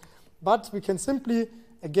one won't. But we can simply,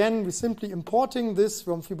 again, we're simply importing this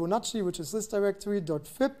from Fibonacci, which is this directory,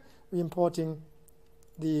 .fib. We're importing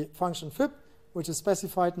the function fib, which is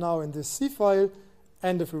specified now in this C file.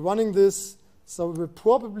 And if we're running this, so we'll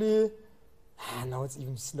probably, now it's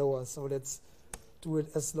even slower. So let's do it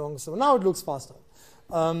as long. So now it looks faster.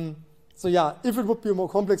 So yeah, if it would be a more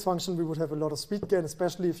complex function, we would have a lot of speed gain,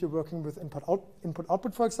 especially if you're working with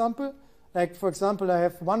input-output, for example. Like, for example, I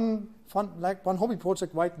have one hobby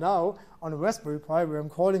project right now on a Raspberry Pi where I'm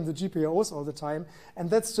calling the GPIOs all the time,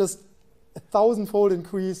 and that's just a 1,000-fold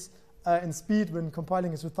increase in speed when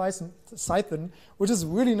compiling it with Python, which is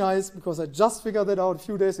really nice because I just figured that out a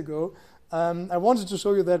few days ago. I wanted to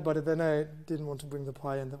show you that, but then I didn't want to bring the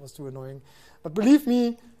Pi, and that was too annoying. But believe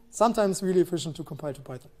me, sometimes really efficient to compile to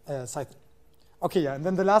Python. Okay, yeah, and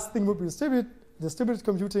then the last thing would be distributed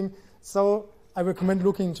computing. So I recommend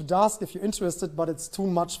looking into Dask if you're interested, but it's too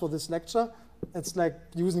much for this lecture. It's like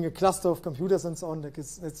using a cluster of computers and so on. Like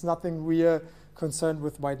it's nothing we're concerned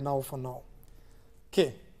with right now for now.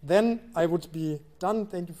 Okay, then I would be done.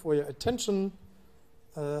 Thank you for your attention.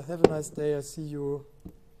 Have a nice day. I see you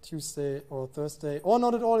Tuesday or Thursday, or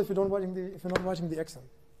not at all if you're not writing the exam.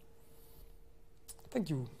 Thank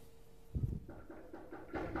you.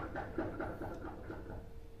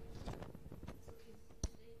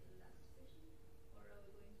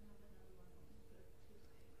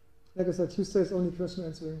 Like I said, Tuesday is only question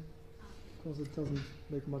answering because it doesn't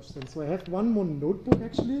make much sense. So I have one more notebook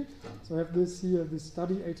actually. So I have this here, this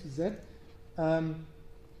study A to Z,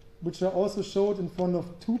 which I also showed in front of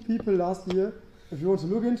 2 people last year. If you want to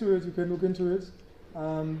look into it, you can look into it.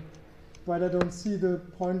 But I don't see the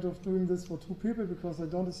point of doing this for 2 people because I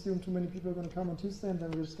don't assume too many people are going to come on Tuesday, and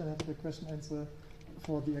then we're just going to have the question answer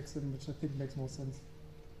for the exam, which I think makes more sense.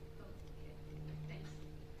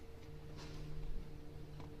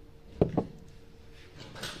 Would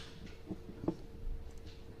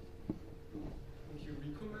you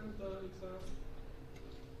recommend the exam?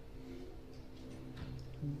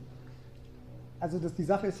 Also die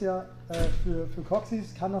Sache ist ja, für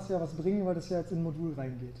Coxys kann das ja was bringen, weil das ja jetzt in ein Modul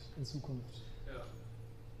reingeht in Zukunft. Ja.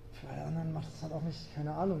 Für alle anderen macht das halt auch nicht,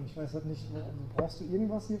 keine Ahnung, ich weiß halt nicht, brauchst du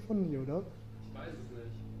irgendwas hier von mir, oder? Ich weiß es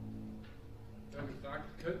nicht. Ich habe gefragt,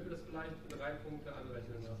 könnten wir das vielleicht für 3 Punkte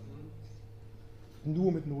anrechnen lassen?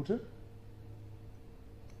 Nur mit Note?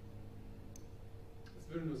 Es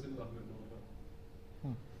würde nur Sinn machen mit Note.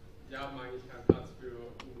 Wir haben eigentlich keinen Platz für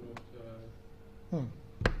U- und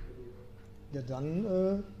Ja, dann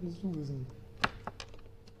musst du wissen.